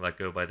Carlson being let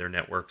go by their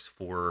networks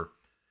for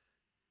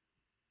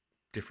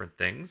different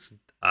things.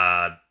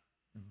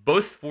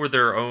 Both for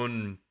their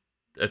own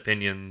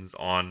opinions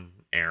on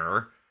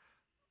air.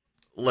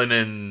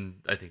 Lemon,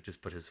 I think,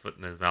 just put his foot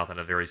in his mouth in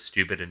a very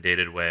stupid and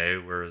dated way,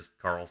 whereas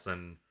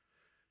Carlson,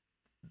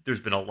 there's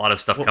been a lot of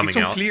stuff coming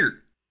out.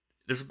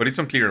 But it's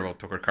unclear about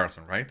Tucker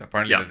Carlson, right?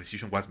 Apparently the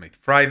decision was made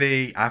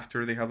Friday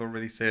after they had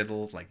already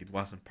settled. Like, it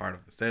wasn't part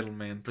of the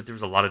settlement. But there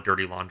was a lot of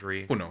dirty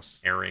laundry. Who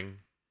knows? Airing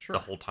the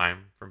whole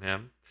time from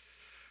him.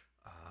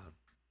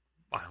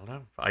 I don't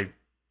know.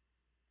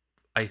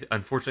 I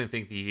unfortunately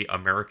think the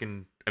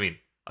American... I mean,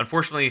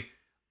 unfortunately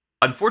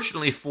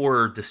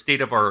for the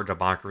state of our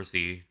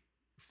democracy,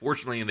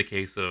 fortunately in the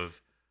case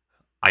of...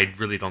 I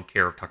really don't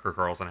care if Tucker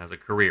Carlson has a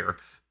career.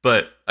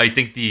 But I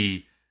think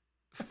the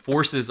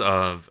forces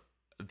of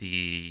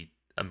the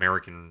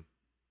American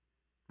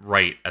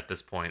right at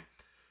this point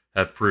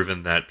have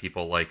proven that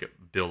people like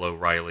Bill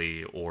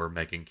O'Reilly or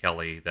Megyn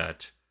Kelly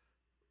that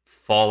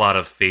fall out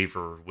of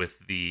favor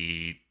with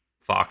the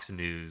Fox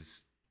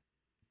News,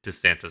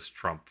 DeSantis,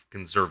 Trump,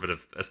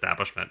 conservative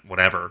establishment,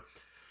 whatever,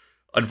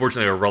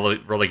 unfortunately are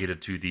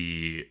relegated to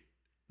the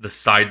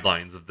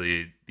sidelines of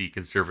the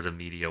conservative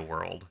media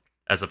world,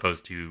 as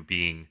opposed to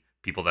being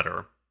people that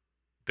are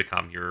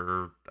become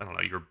your, I don't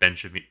know, your Ben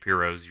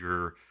Shapiro's,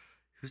 your...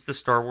 Who's the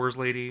Star Wars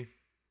lady?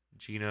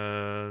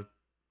 Gina...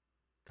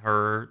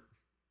 Carallo?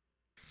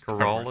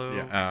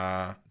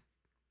 Yeah.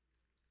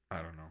 I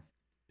don't know.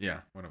 Yeah,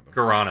 one of them.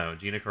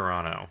 Gina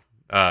Carano.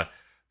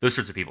 Those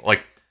sorts of people.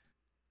 Like,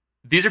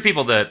 these are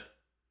people that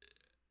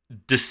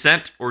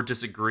dissent or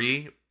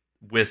disagree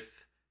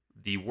with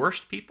the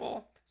worst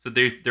people. So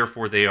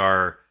therefore they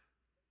are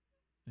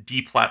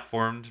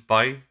deplatformed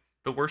by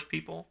the worst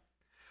people.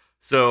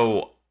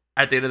 So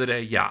at the end of the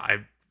day,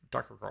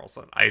 Tucker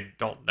Carlson, I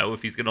don't know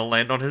if he's going to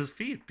land on his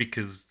feet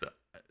because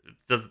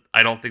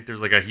I don't think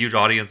there's like a huge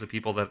audience of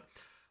people that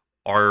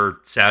are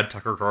sad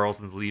Tucker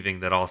Carlson's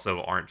leaving that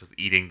also aren't just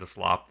eating the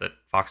slop that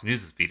Fox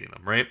News is feeding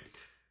them, right?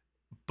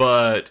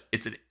 But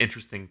it's an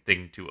interesting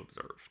thing to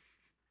observe.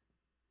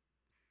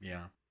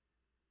 Yeah.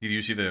 Did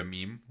you see the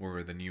meme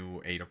where the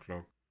new 8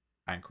 o'clock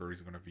anchor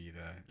is gonna be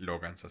the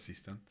Logan's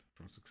assistant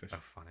from Succession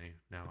Oh, funny.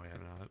 No, I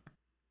have not.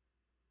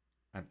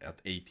 at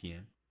 8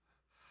 p.m.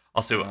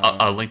 Also, a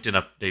Um,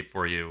 LinkedIn update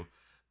for you.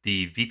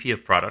 The VP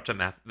of product at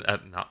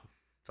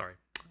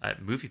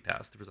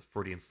MoviePass. There was a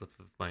Freudian slip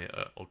of my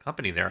old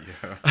company there.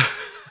 yeah.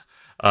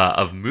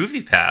 Of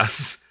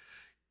MoviePass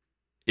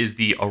is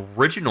the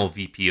original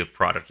VP of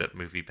product at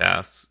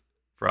MoviePass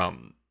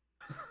from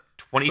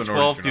It's an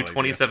 2012 through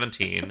original, I guess.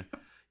 2017.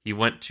 He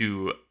went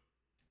to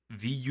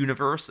V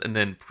Universe and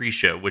then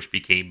Pre-Show, which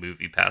became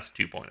MoviePass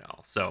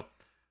 2.0. So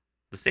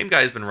the same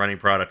guy has been running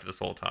product this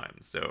whole time.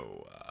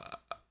 So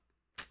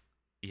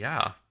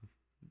yeah,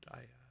 I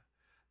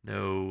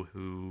know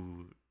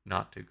who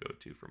not to go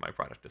to for my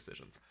product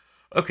decisions.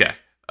 Okay.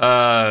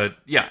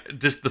 Yeah,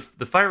 this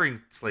the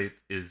firing slate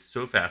is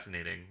so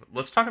fascinating.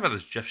 Let's talk about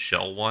this Jeff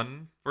Shell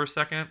one for a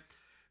second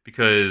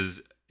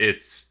because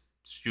it's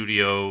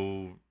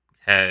studio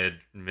head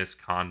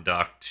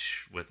misconduct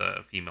with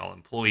a female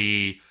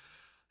employee,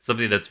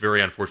 something that's very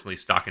unfortunately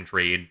stock and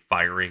trade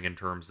firing in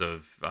terms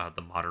of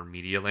the modern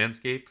media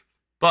landscape.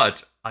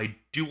 But I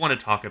do want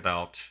to talk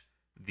about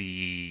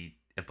the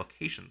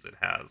implications it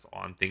has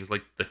on things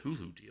like the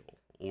Hulu deal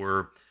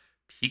or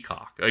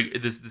Peacock.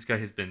 This guy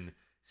has been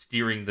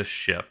steering the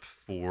ship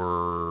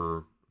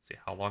for, let's see,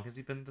 how long has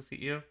he been the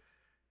CEO?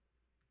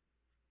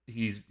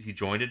 He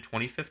joined in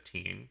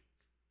 2015.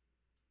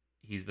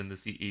 He's been the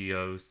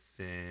CEO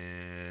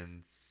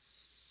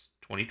since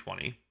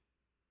 2020.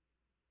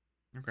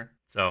 Okay.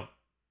 So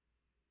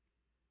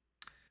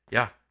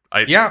yeah,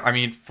 I Yeah, I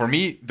mean, for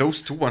me,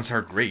 those two ones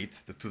are great.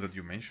 The two that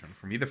you mentioned.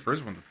 For me, the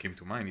first one that came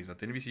to mind is that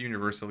NBC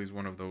Universal is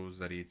one of those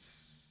that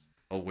it's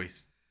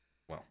always,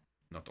 well,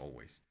 not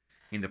always.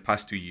 In the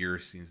past 2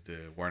 years, since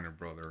the Warner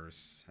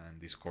Brothers and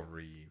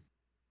Discovery,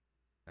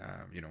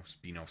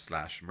 spin-off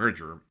slash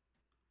merger,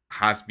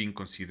 has been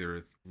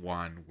considered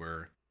one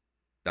where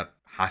that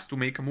has to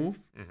make a move,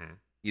 mhm.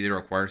 either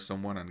acquire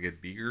someone and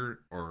get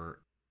bigger, or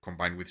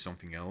combine with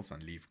something else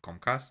and leave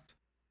Comcast.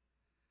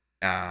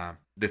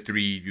 The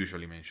three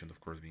usually mentioned, of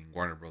course, being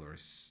Warner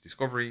Brothers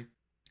Discovery,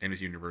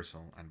 NBC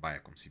Universal, and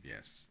Viacom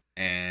CBS.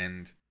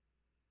 And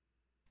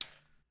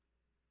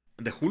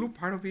the Hulu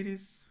part of it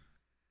is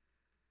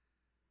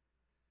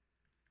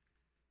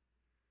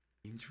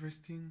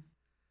interesting.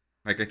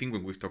 Like, I think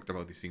when we've talked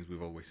about these things,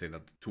 we've always said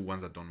that the two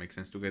ones that don't make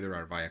sense together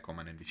are Viacom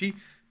and NBC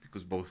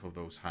because both of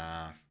those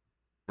have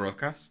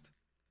broadcast,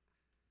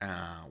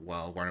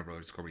 while Warner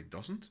Brothers Discovery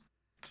doesn't.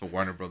 So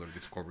Warner Brothers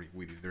Discovery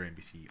with either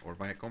NBC or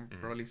Viacom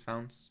Mhm. probably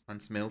sounds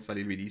and smells a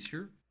little bit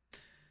easier.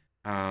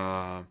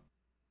 Uh,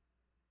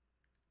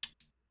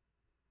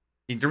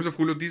 in terms of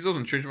Hulu, this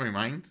doesn't change my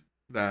mind.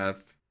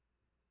 That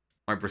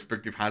my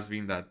perspective has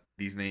been that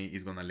Disney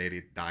is gonna let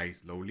it die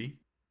slowly,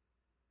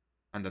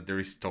 and that there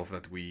is stuff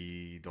that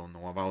we don't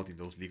know about in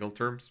those legal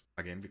terms.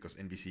 Again, because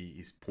NBC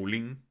is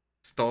pulling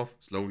stuff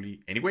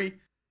slowly anyway.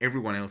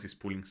 Everyone else is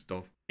pulling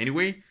stuff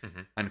anyway,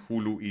 Mhm. and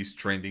Hulu is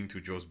trending to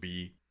just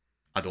be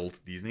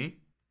adult Disney,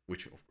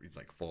 which is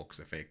like Fox,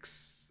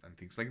 FX, and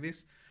things like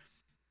this.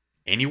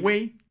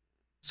 Anyway,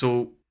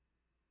 so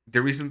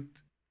there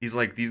isn't. Is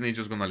like Disney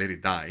just gonna let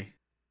it die,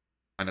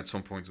 and at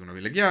some point it's gonna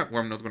be like, yeah,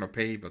 well, I'm not gonna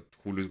pay, but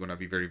Hulu is gonna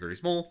be very, very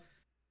small.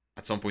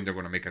 At some point they're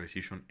gonna make a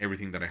decision.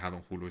 Everything that I had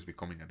on Hulu is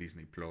becoming a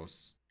Disney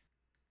Plus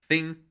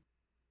thing,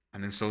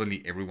 and then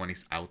suddenly everyone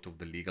is out of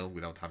the legal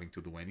without having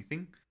to do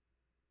anything.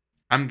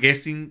 I'm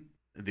guessing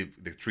the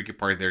tricky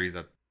part there is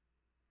that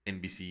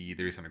NBC,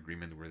 there is an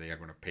agreement where they are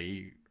gonna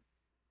pay,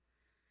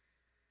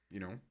 a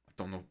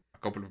ton of a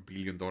couple of $1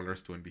 billion to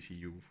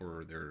NBCU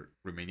for their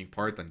remaining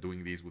part, and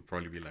doing this would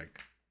probably be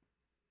like,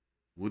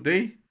 would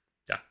they?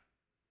 Yeah.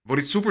 But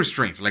it's super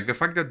strange. Like the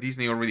fact that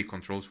Disney already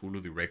controls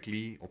Hulu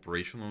directly,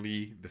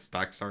 operationally, the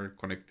stacks are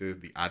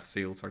connected, the ad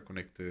sales are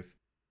connected,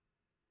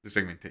 the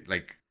segment,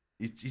 like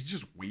it's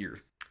just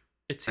weird.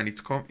 It's And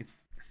it's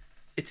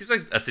it seems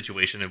like a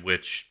situation in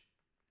which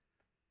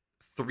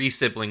three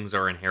siblings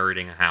are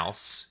inheriting a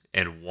house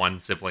and one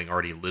sibling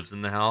already lives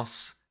in the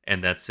house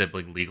and that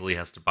sibling legally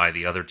has to buy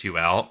the other two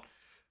out,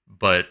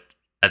 but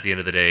at the end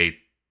of the day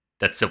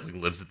that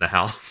sibling lives in the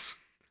house.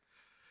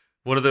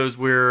 One of those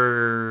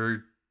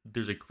where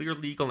there's a clear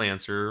legal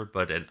answer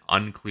but an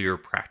unclear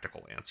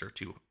practical answer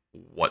to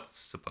what's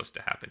supposed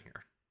to happen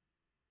here.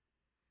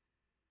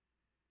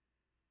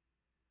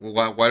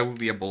 what would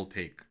be a bold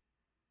take?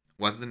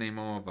 What's the name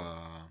of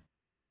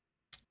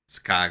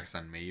Skaggs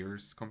and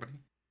Mayer's company?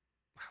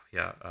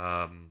 Yeah,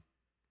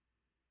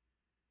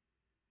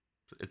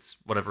 it's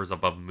whatever's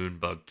above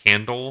Moonbug.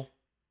 Candle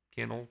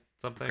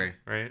something, Okay,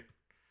 right?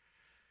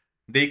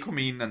 they come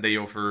in and they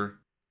offer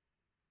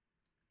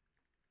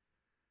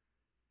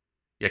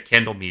Yeah,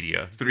 Candle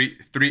Media. three.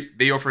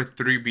 They offer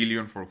 3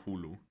 billion for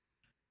Hulu,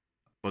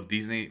 but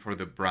Disney for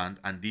the brand,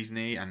 and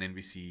Disney and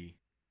NBC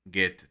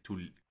get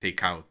to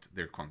take out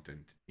their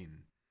content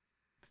in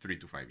 3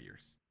 to 5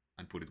 years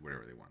and put it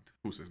wherever they want.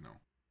 Who says no?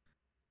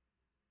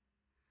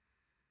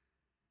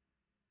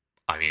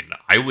 I mean,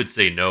 I would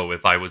say no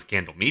if I was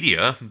Candle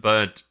Media,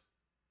 but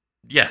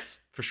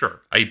Yes, for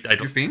sure. I You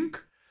don't.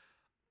 think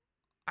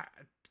I,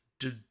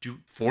 do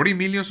 40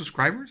 million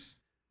subscribers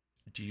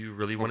do you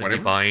really or want to be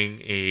whatever?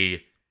 buying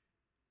a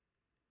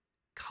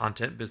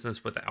content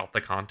business without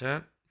the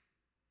content?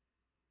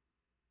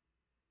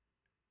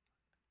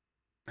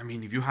 I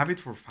mean, if you have it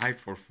for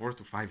 4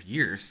 to 5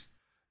 years,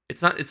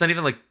 It's not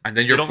even like and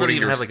then they you're don't really putting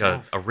even your have like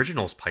a stuff.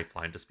 originals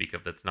pipeline to speak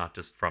of that's not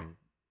just from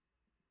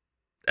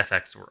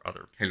FX or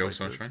other Hello, places.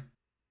 Sunshine.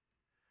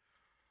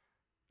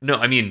 No,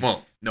 I mean,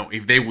 Well, no,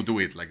 if they would do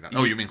it like that.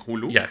 Oh, you mean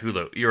Hulu? yeah,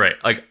 Hulu. You're right.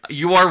 Like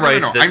you are No, no,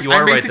 right no. that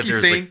I'm basically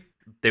there's like saying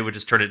they would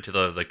just turn it to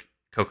the like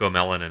Coco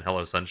Melon and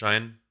Hello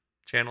Sunshine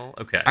channel.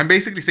 Okay.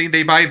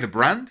 they buy the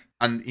brand,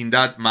 and in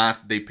that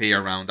math, they pay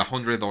around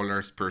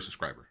 $100 per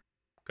subscriber.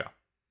 Okay.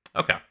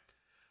 Okay.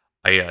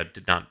 I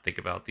did not think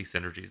about the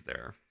synergies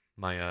there.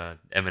 My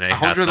M&A A hat's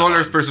hundred not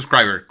dollars on. per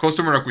subscriber,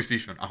 customer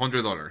acquisition,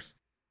 $100.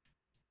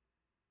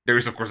 There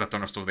is, of course, a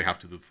ton of stuff they have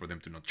to do for them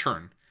to not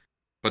churn,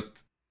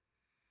 but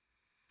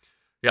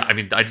Yeah, I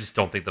mean, I just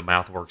don't think the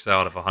math works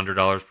out. If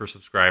 $100 per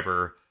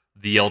subscriber,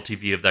 the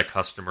LTV of that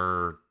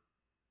customer,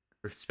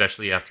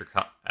 especially after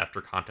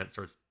content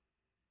starts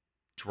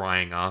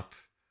drying up,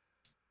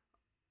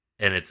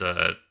 and it's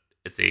a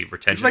it's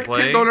retention like ten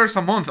play. dollars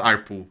a month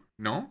ARPU,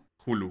 no?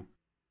 Hulu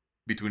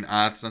between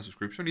ads and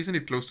subscription, isn't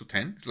it close to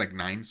 10? It's like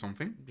 9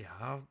 something.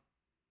 Yeah,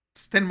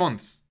 It's 10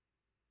 months.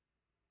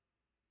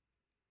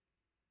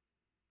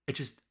 it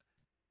just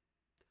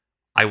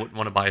I wouldn't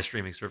want to buy a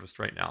streaming service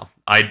right now.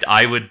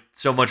 I would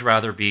so much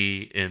rather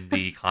be in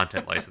the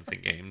content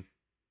licensing game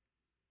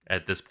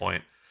at this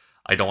point.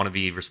 I don't want to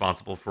be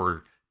responsible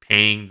for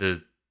paying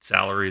the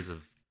salaries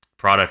of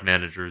product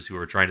managers who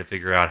are trying to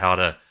figure out how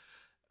to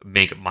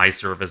make my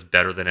service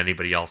better than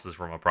anybody else's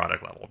from a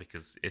product level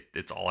because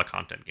it's all a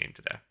content game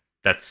today.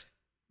 That's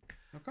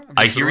Okay, I'm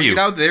I just hear throwing it you.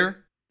 out there.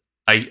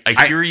 I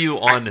I, hear you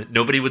I, on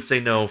nobody would say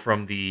no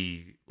from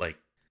the like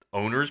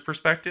owner's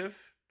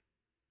perspective,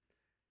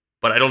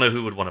 but I don't know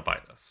who would want to buy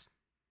this.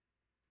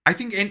 I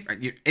think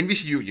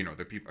NBCU,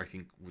 the people I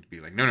think would be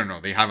like, no, no,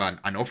 no. They have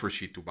an offer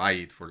sheet to buy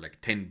it for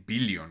like 10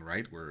 billion,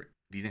 right? Where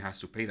Disney has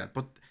to pay that,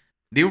 but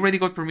they already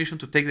got permission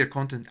to take their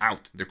content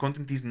out. Their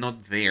content is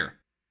not there.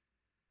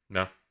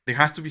 No. There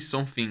has to be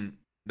something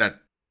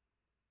that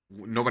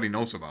nobody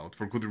knows about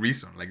for good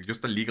reason, like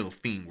just a legal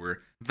thing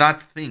where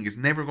that thing is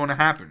never gonna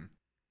happen.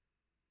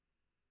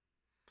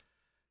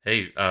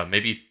 Hey,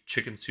 maybe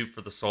Chicken Soup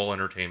for the Soul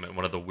Entertainment,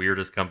 one of the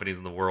weirdest companies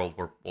in the world,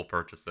 will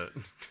purchase it.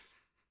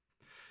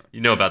 You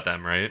know about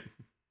them, right?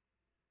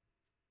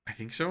 I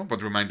think so,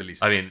 but remind the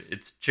I mean, listeners.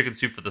 it's Chicken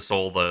Soup for the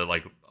Soul, the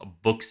like a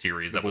book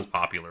series The that was book.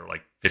 popular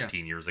like Yeah.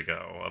 15 years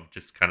ago of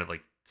just kind of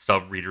like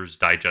sub readers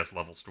digest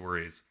level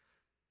stories.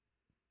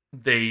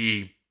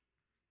 They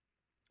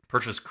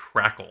purchased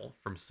Crackle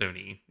from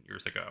Sony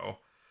years ago.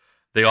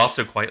 They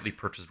also quietly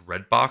purchased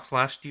Redbox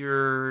last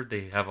year.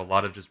 They have a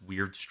lot of just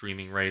weird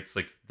streaming rights.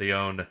 Like they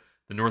own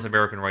the North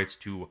American rights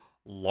to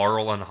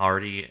Laurel and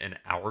Hardy and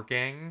Our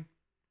Gang.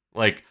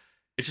 Like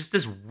it's just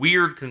this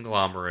weird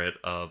conglomerate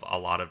of a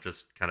lot of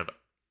just kind of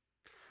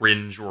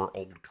fringe or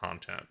old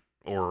content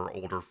or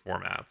older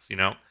formats,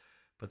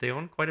 But they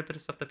own quite a bit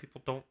of stuff that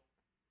people don't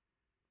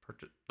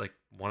purchase, like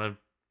want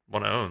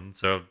to own.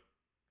 So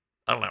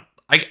I don't know.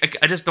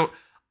 I just don't.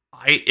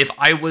 If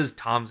I was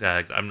Tom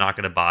Zags, I'm not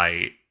going to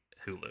buy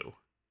Hulu.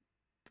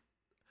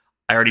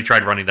 I already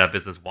tried running that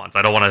business once.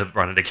 I don't want to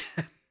run it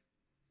again.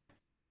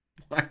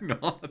 Why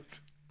not?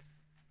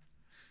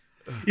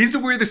 It's the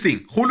weirdest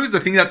thing. Hulu is the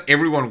thing that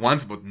everyone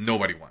wants, but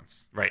nobody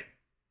wants. Right.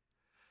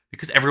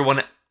 Because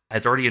everyone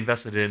has already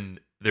invested in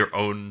their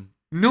own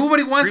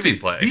Nobody wants streaming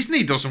it. play.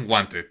 Disney doesn't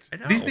want it. I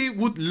know. Disney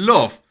would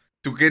love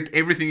to get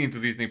everything into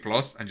Disney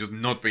Plus and just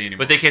not pay anymore.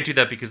 But they can't do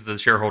that because the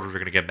shareholders are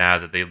going to get mad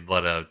that they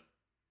let a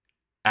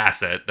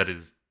asset that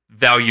is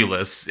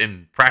valueless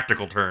in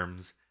practical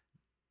terms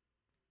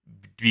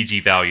be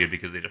valued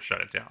because they just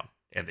shut it down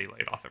and they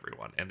laid off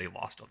everyone and they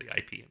lost all the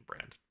IP and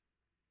brand.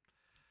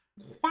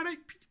 What IP?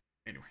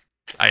 Anyway.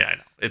 I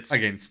know. It's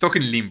Again, stuck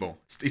in limbo.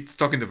 It's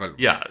stuck in development.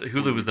 yeah,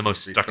 Hulu is the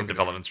most They stuck in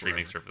development forever.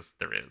 streaming service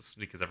there is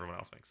because everyone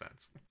else makes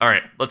sense. All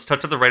right, let's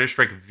touch on the writer's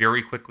strike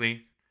very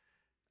quickly.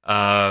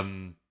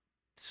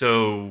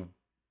 So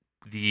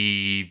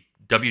the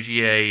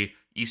WGA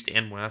East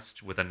and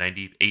West with a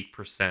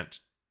 98%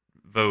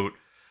 vote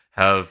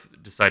have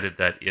decided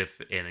that if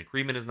an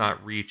agreement is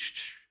not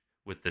reached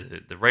with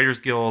the Writers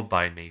Guild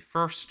by May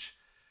 1st,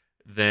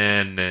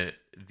 then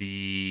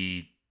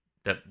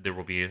that there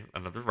will be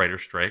another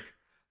writer's strike.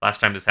 Last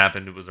time this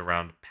happened, it was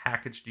around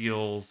package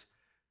deals.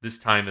 This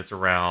time it's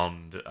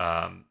around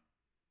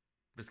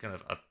just kind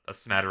of a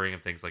smattering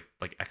of things like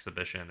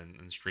exhibition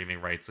and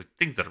streaming rights, like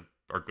things that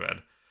are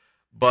good.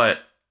 But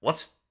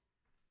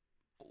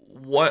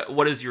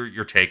what is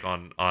your take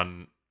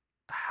on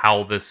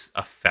how this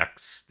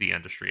affects the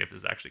industry if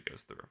this actually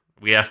goes through?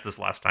 We asked this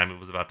last time it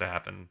was about to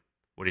happen.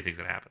 What do you think is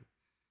going to happen?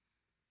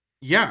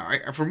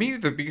 Yeah, for me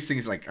the biggest thing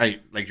is like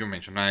you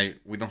mentioned,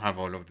 we don't have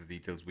all of the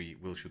details. We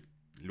should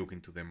look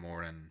into them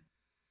more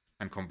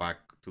and come back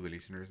to the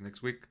listeners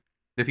next week.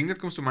 the thing that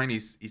comes to mind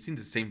is in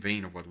the same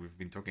vein of what we've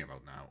been talking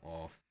about now,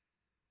 of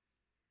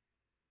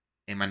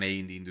M&A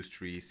in the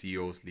industry,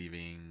 CEOs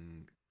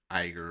leaving,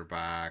 Iger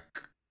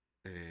back,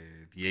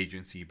 the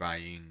agency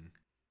buying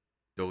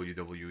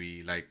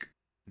WWE. Like,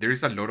 there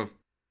is a lot of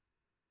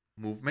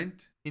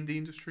movement in the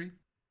industry.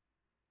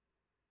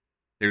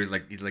 There is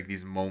like, it's like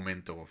this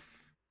moment of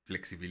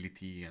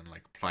flexibility and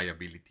like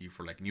pliability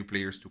for like new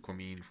players to come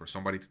in, for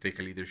somebody to take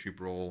a leadership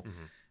role.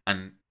 Mhm.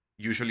 And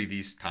usually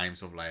these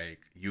times of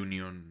like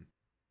union,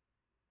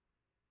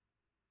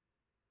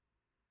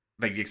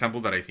 like the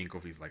example that I think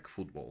of is like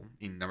football.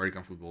 In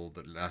American football,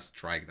 the last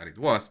strike that it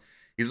was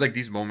is like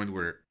this moment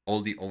where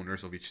all the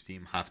owners of each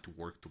team have to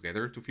work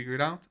together to figure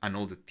it out, and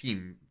all the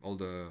team or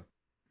the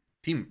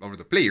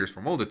players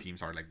from all the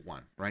teams are like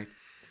one, right?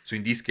 So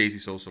in this case,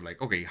 it's also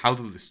like, okay, how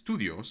do the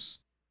studios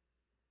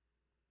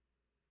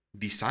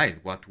decide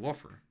what to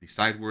offer,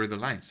 decide where the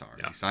lines are,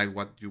 Yeah. decide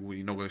what you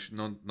will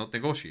not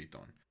negotiate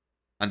on,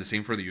 and the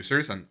same for the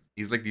users. And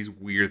it's like this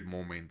weird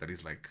moment that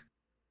is like,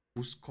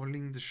 who's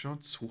calling the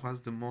shots? Who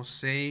has the most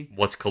say?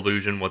 What's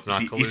collusion? What's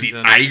not Is it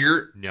collusion?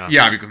 Iger? Yeah.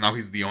 Yeah, because now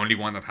he's the only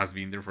one that has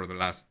been there for the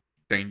last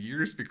 10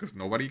 years because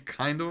nobody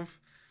kind of.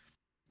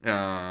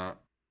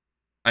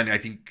 And I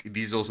think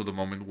this is also the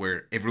moment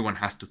where everyone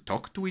has to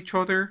talk to each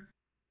other.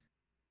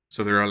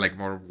 So there are like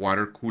more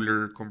water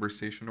cooler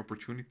conversation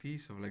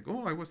opportunities of like,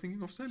 oh, I was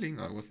thinking of selling.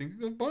 I was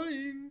thinking of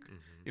buying.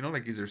 Mhm.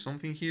 Like, is there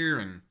something here?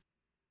 And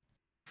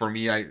for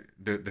me,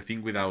 the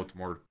thing without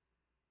more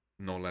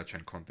knowledge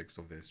and context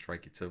of the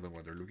strike itself and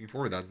what they're looking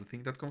for, that's the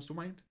thing that comes to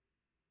mind.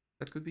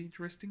 That could be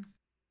interesting.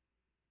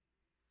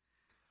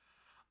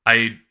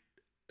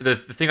 The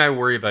thing I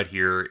worry about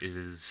here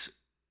is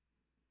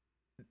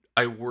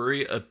I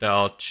worry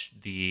about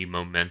the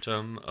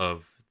momentum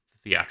of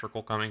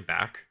theatrical coming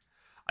back.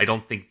 I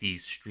don't think the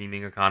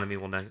streaming economy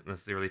will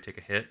necessarily take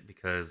a hit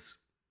because,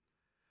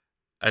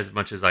 as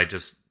much as I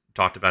just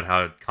talked about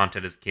how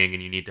content is king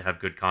and you need to have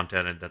good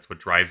content and that's what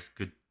drives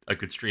a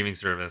good streaming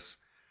service,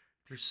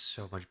 there's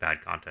so much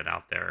bad content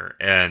out there,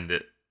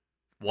 and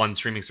one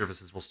streaming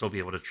services will still be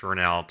able to churn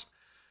out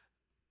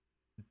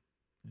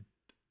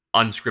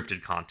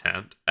unscripted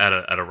content at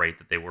a rate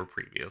that they were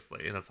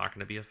previously, and that's not going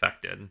to be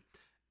affected.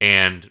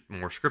 And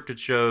more scripted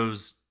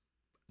shows,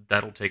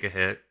 that'll take a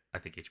hit. I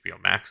think HBO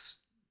Max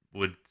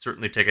would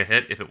certainly take a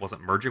hit if it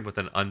wasn't merging with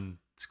an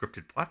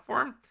unscripted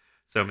platform.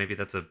 So maybe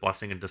that's a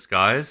blessing in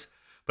disguise.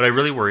 But I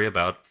really worry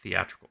about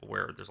theatrical,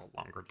 where there's a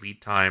longer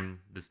lead time.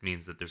 This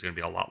means that there's going to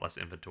be a lot less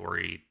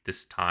inventory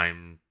this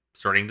time,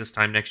 starting this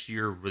time next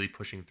year, really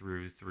pushing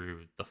through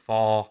the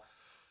fall.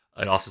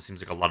 It also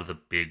seems like a lot of the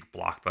big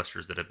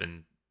blockbusters that have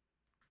been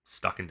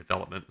stuck in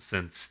development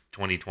since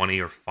 2020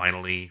 are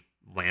finally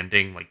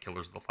landing, like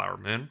Killers of the Flower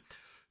Moon.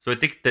 So I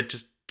think that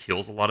just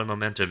kills a lot of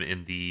momentum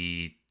in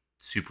the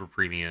super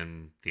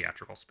premium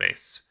theatrical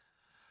space.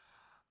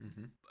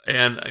 Mm-hmm.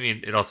 And I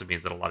mean, it also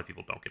means that a lot of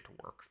people don't get to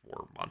work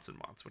for months and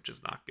months, which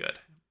is not good.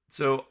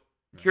 So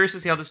curious to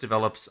see how this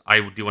develops.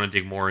 I do want to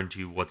dig more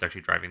into what's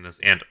actually driving this,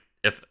 and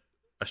if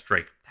a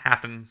strike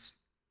happens,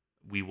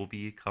 we will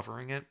be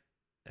covering it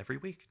every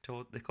week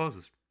until it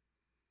closes.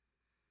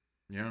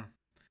 Yeah.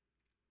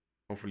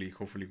 Hopefully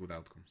good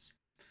outcomes.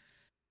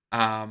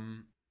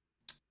 Um,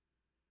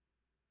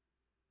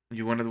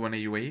 you want to do an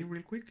AUA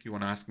real quick? You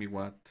want to ask me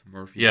what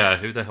Murphy? Yeah,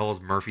 who the hell is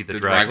Murphy the The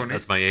Dragon? dragon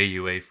That's is? my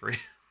AUA for you.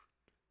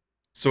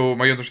 So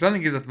my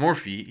understanding is that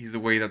Murphy is the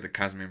way that the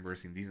cast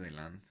members in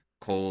Disneyland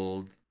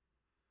called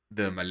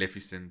the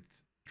Maleficent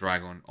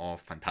Dragon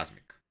of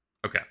Fantasmic.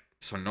 Okay.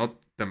 So not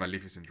the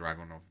Maleficent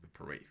Dragon of the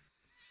parade.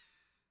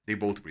 They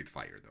both breathe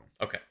fire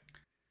though. Okay.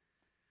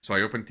 So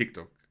I opened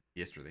TikTok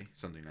yesterday,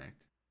 Sunday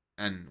night,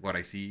 and what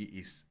I see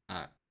is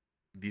a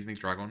Disney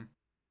dragon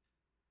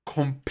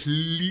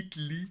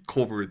completely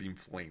covered in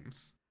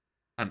flames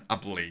and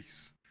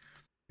ablaze.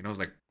 And I was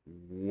like,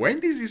 when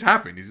does this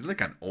happen? Is it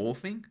like an old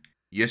thing?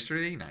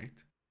 Yesterday night,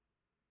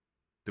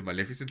 the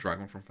Maleficent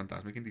Dragon from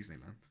Fantasmic in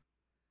Disneyland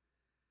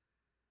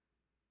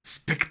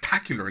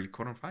spectacularly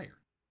caught on fire.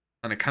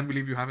 And I can't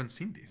believe you haven't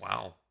seen this.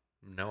 Wow.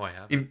 No, I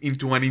haven't.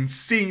 Into an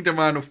insane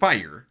amount of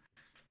fire.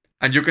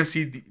 And you can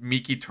see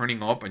Mickey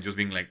turning up and just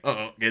being like,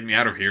 oh, get me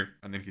out of here.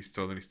 And then he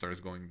suddenly starts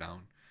going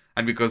down.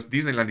 And because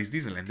Disneyland is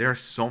Disneyland, there are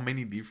so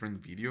many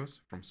different videos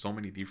from so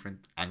many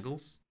different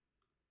angles,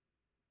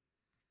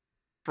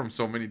 from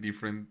so many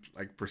different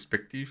like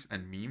perspectives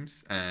and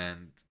memes.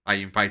 And I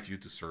invite you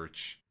to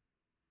search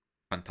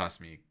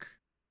Fantasmic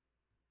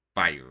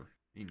Fire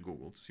in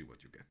Google to see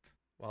what you get.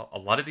 Well, a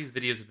lot of these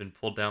videos have been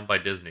pulled down by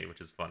Disney,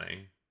 which is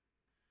funny.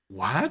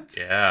 What?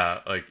 Yeah,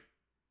 like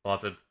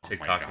lots of Oh my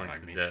TikTok God, links I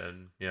and mean- dead.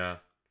 Yeah.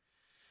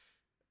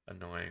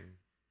 Annoying.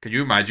 Can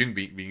you imagine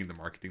being in the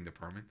marketing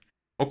department?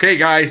 Okay,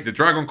 guys, the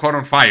dragon caught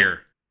on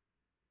fire.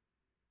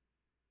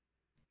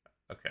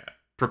 Okay.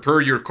 Prepare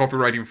your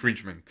copyright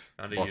infringement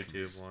Found a buttons.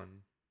 YouTube one.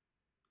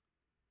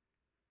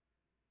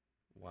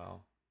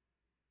 Wow.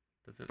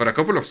 Does it- But a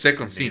couple of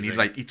seconds in, it's Amazing.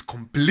 like it's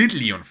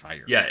completely on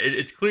fire. Yeah,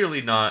 it's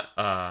clearly not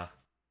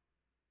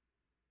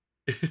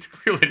it's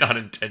clearly not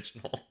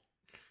intentional.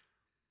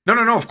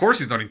 No. Of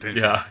course, it's not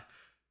intentional. Yeah.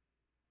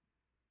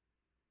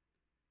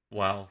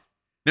 Wow.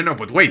 No,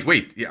 but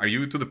wait. Yeah, are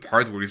you to the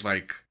part where he's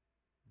like,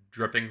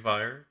 Dripping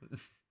fire?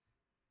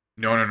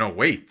 no,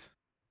 wait.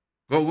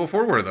 Go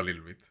forward a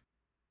little bit.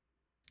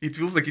 It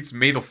feels like it's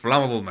made of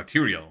flammable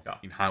material Yeah.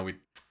 in how it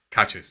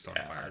catches on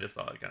Yeah, fire. I just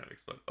saw it kind of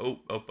explode. Oh.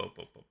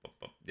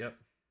 Yep.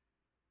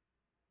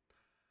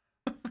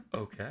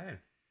 Okay.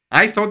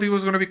 I thought it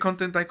was going to be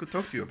content I could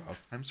talk to you about.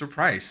 I'm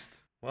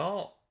surprised.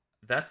 Well,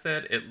 that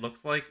said, it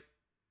looks like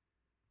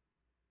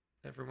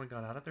everyone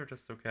got out of there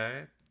just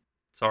okay.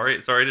 Sorry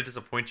to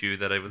disappoint you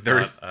that I was There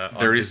not is on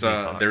there is Disney a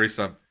Talk. there is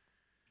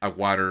a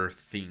water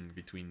thing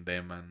between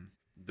them and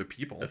the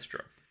people. That's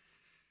true.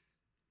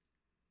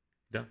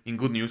 In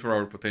good news for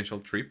our potential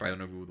trip, I don't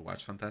know if we would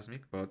watch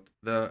Fantasmic, but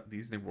the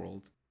Disney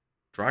World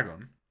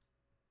Dragon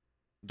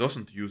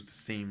doesn't use the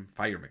same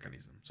fire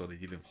mechanism, so they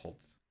didn't halt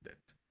that.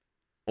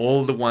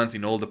 All the ones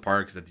in all the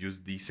parks that use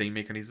the same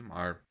mechanism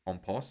are on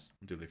pause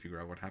until they figure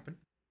out what happened.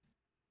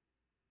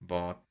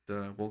 But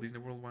the Walt Disney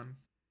World one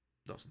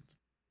doesn't.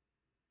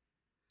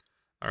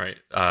 All right.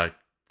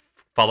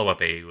 Follow up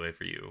AUA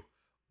for you.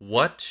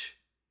 What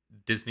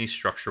Disney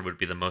structure would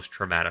be the most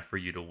traumatic for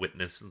you to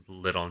witness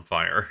lit on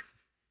fire?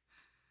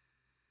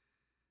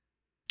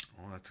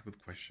 Oh, that's a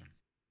good question.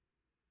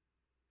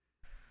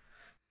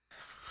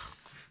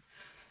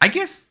 I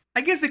guess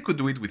they could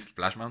do it with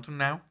Splash Mountain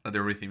now that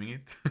they're retheming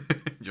it.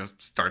 Just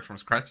start from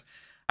scratch.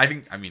 I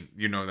mean,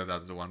 you know that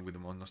that's the one with the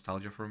most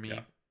nostalgia for me.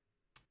 Yeah.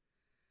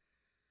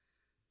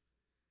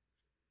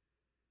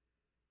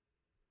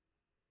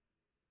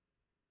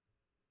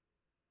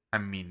 I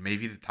mean,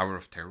 maybe the Tower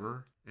of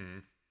Terror,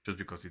 Mm, just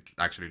because it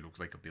actually looks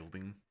like a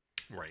building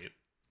right.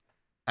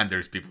 and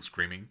there's people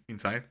screaming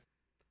inside.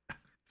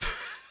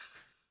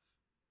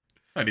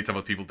 And it's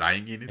about people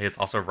dying in it. Hey, it's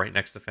also right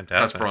next to Fantasmic.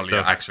 That's probably so,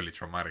 actually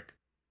traumatic.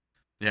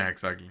 Yeah,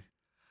 exactly.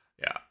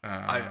 yeah.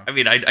 Uh, I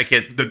mean, I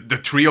can't. the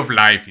Tree of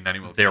Life in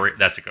Animal Kingdom.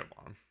 That's a good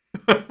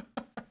one.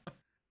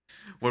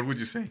 What would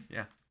you say?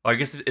 Yeah. Well, I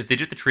guess if they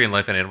do the Tree and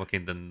Life in Animal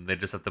Kingdom, they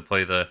just have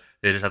to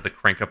they just have to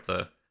crank up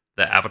the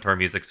Avatar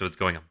music so it's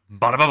going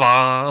ba ba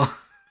ba.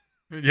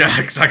 Yeah,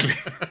 exactly.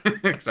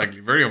 Exactly.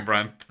 Very on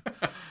brand.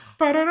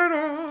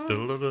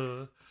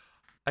 Da-da-da-da.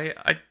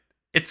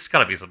 It's got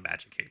to be some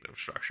Magic Kingdom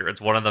structure.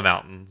 It's one of the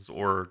mountains,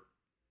 or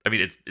I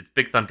mean, it's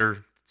Big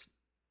Thunder.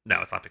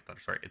 No, it's not Big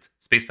Thunder. Sorry, it's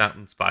Space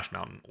Mountain, Splash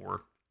Mountain,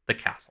 or the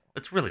castle.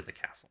 It's really the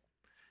castle.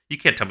 You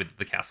can't tell me that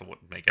the castle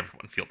wouldn't make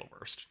everyone feel the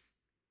worst.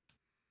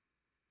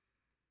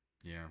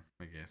 Yeah,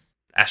 I guess.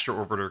 Astro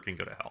Orbiter can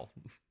go to hell.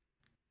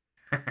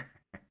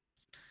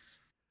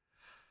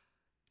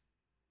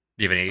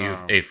 Do you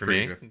have an A for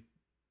pretty me? good.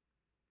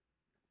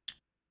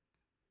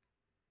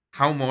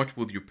 How much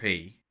would you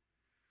pay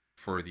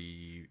for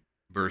the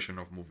version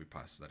of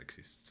MoviePass that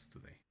exists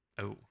today?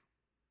 Oh.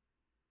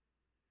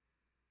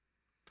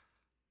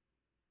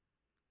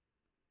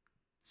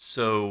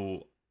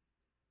 So,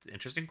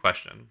 interesting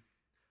question.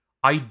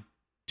 I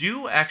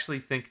do actually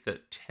think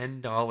that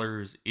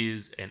 $10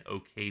 is an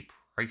okay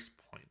price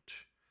point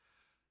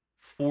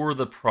for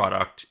the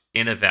product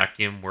in a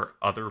vacuum where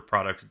other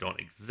products don't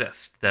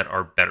exist that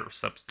are better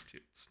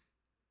substitutes.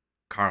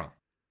 Carl,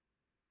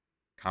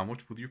 how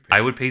much would you pay?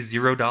 I would pay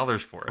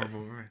 $0 for it.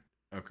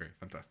 Okay,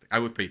 fantastic. I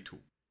would pay $2.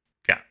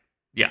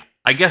 Yeah.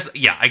 I guess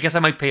I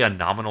might pay a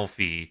nominal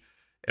fee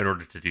in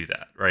order to do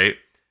that, right?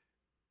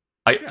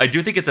 I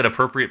do think it's an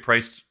appropriate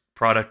priced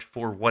product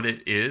for what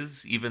it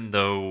is, even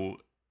though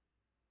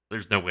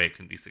there's no way it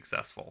can be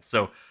successful.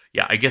 So,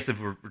 yeah, I guess if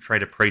we're trying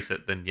to price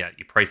it, then yeah,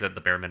 you price it at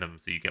the bare minimum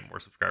so you get more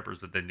subscribers,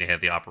 but then they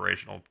have the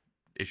operational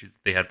issues that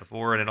they had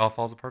before and it all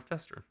falls apart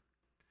faster.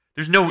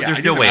 There's no way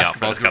out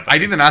for this company. I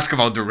didn't ask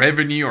about the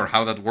revenue or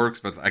how that works,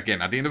 but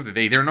again, at the end of the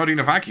day, they're not in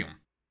a vacuum.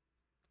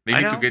 They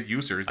need to get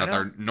users that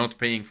are not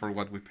paying for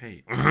what we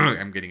pay.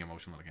 I'm getting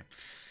emotional again.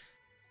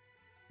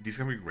 This is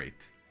going to be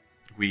great.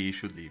 We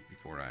should leave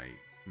before I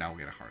now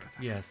get a heart attack.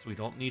 Yes, we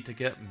don't need to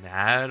get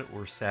mad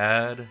or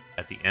sad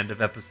at the end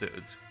of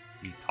episodes.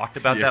 We talked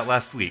about that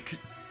last week.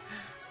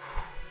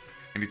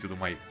 I need to do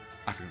my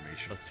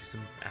affirmations. Let's do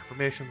some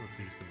affirmations. Let's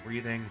do some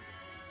breathing.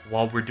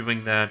 While we're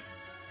doing that,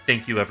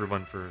 thank you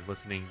everyone for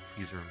listening.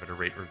 Please remember to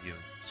rate, review,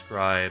 and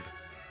subscribe.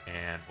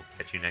 And we'll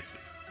catch you next week.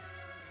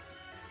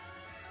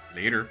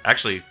 Later.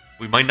 Actually,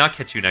 we might not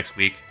catch you next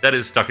week. That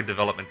is stuck in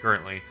development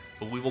currently.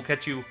 But we will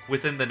catch you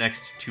within the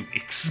next 2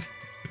 weeks.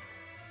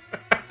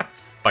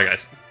 Bye,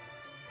 guys.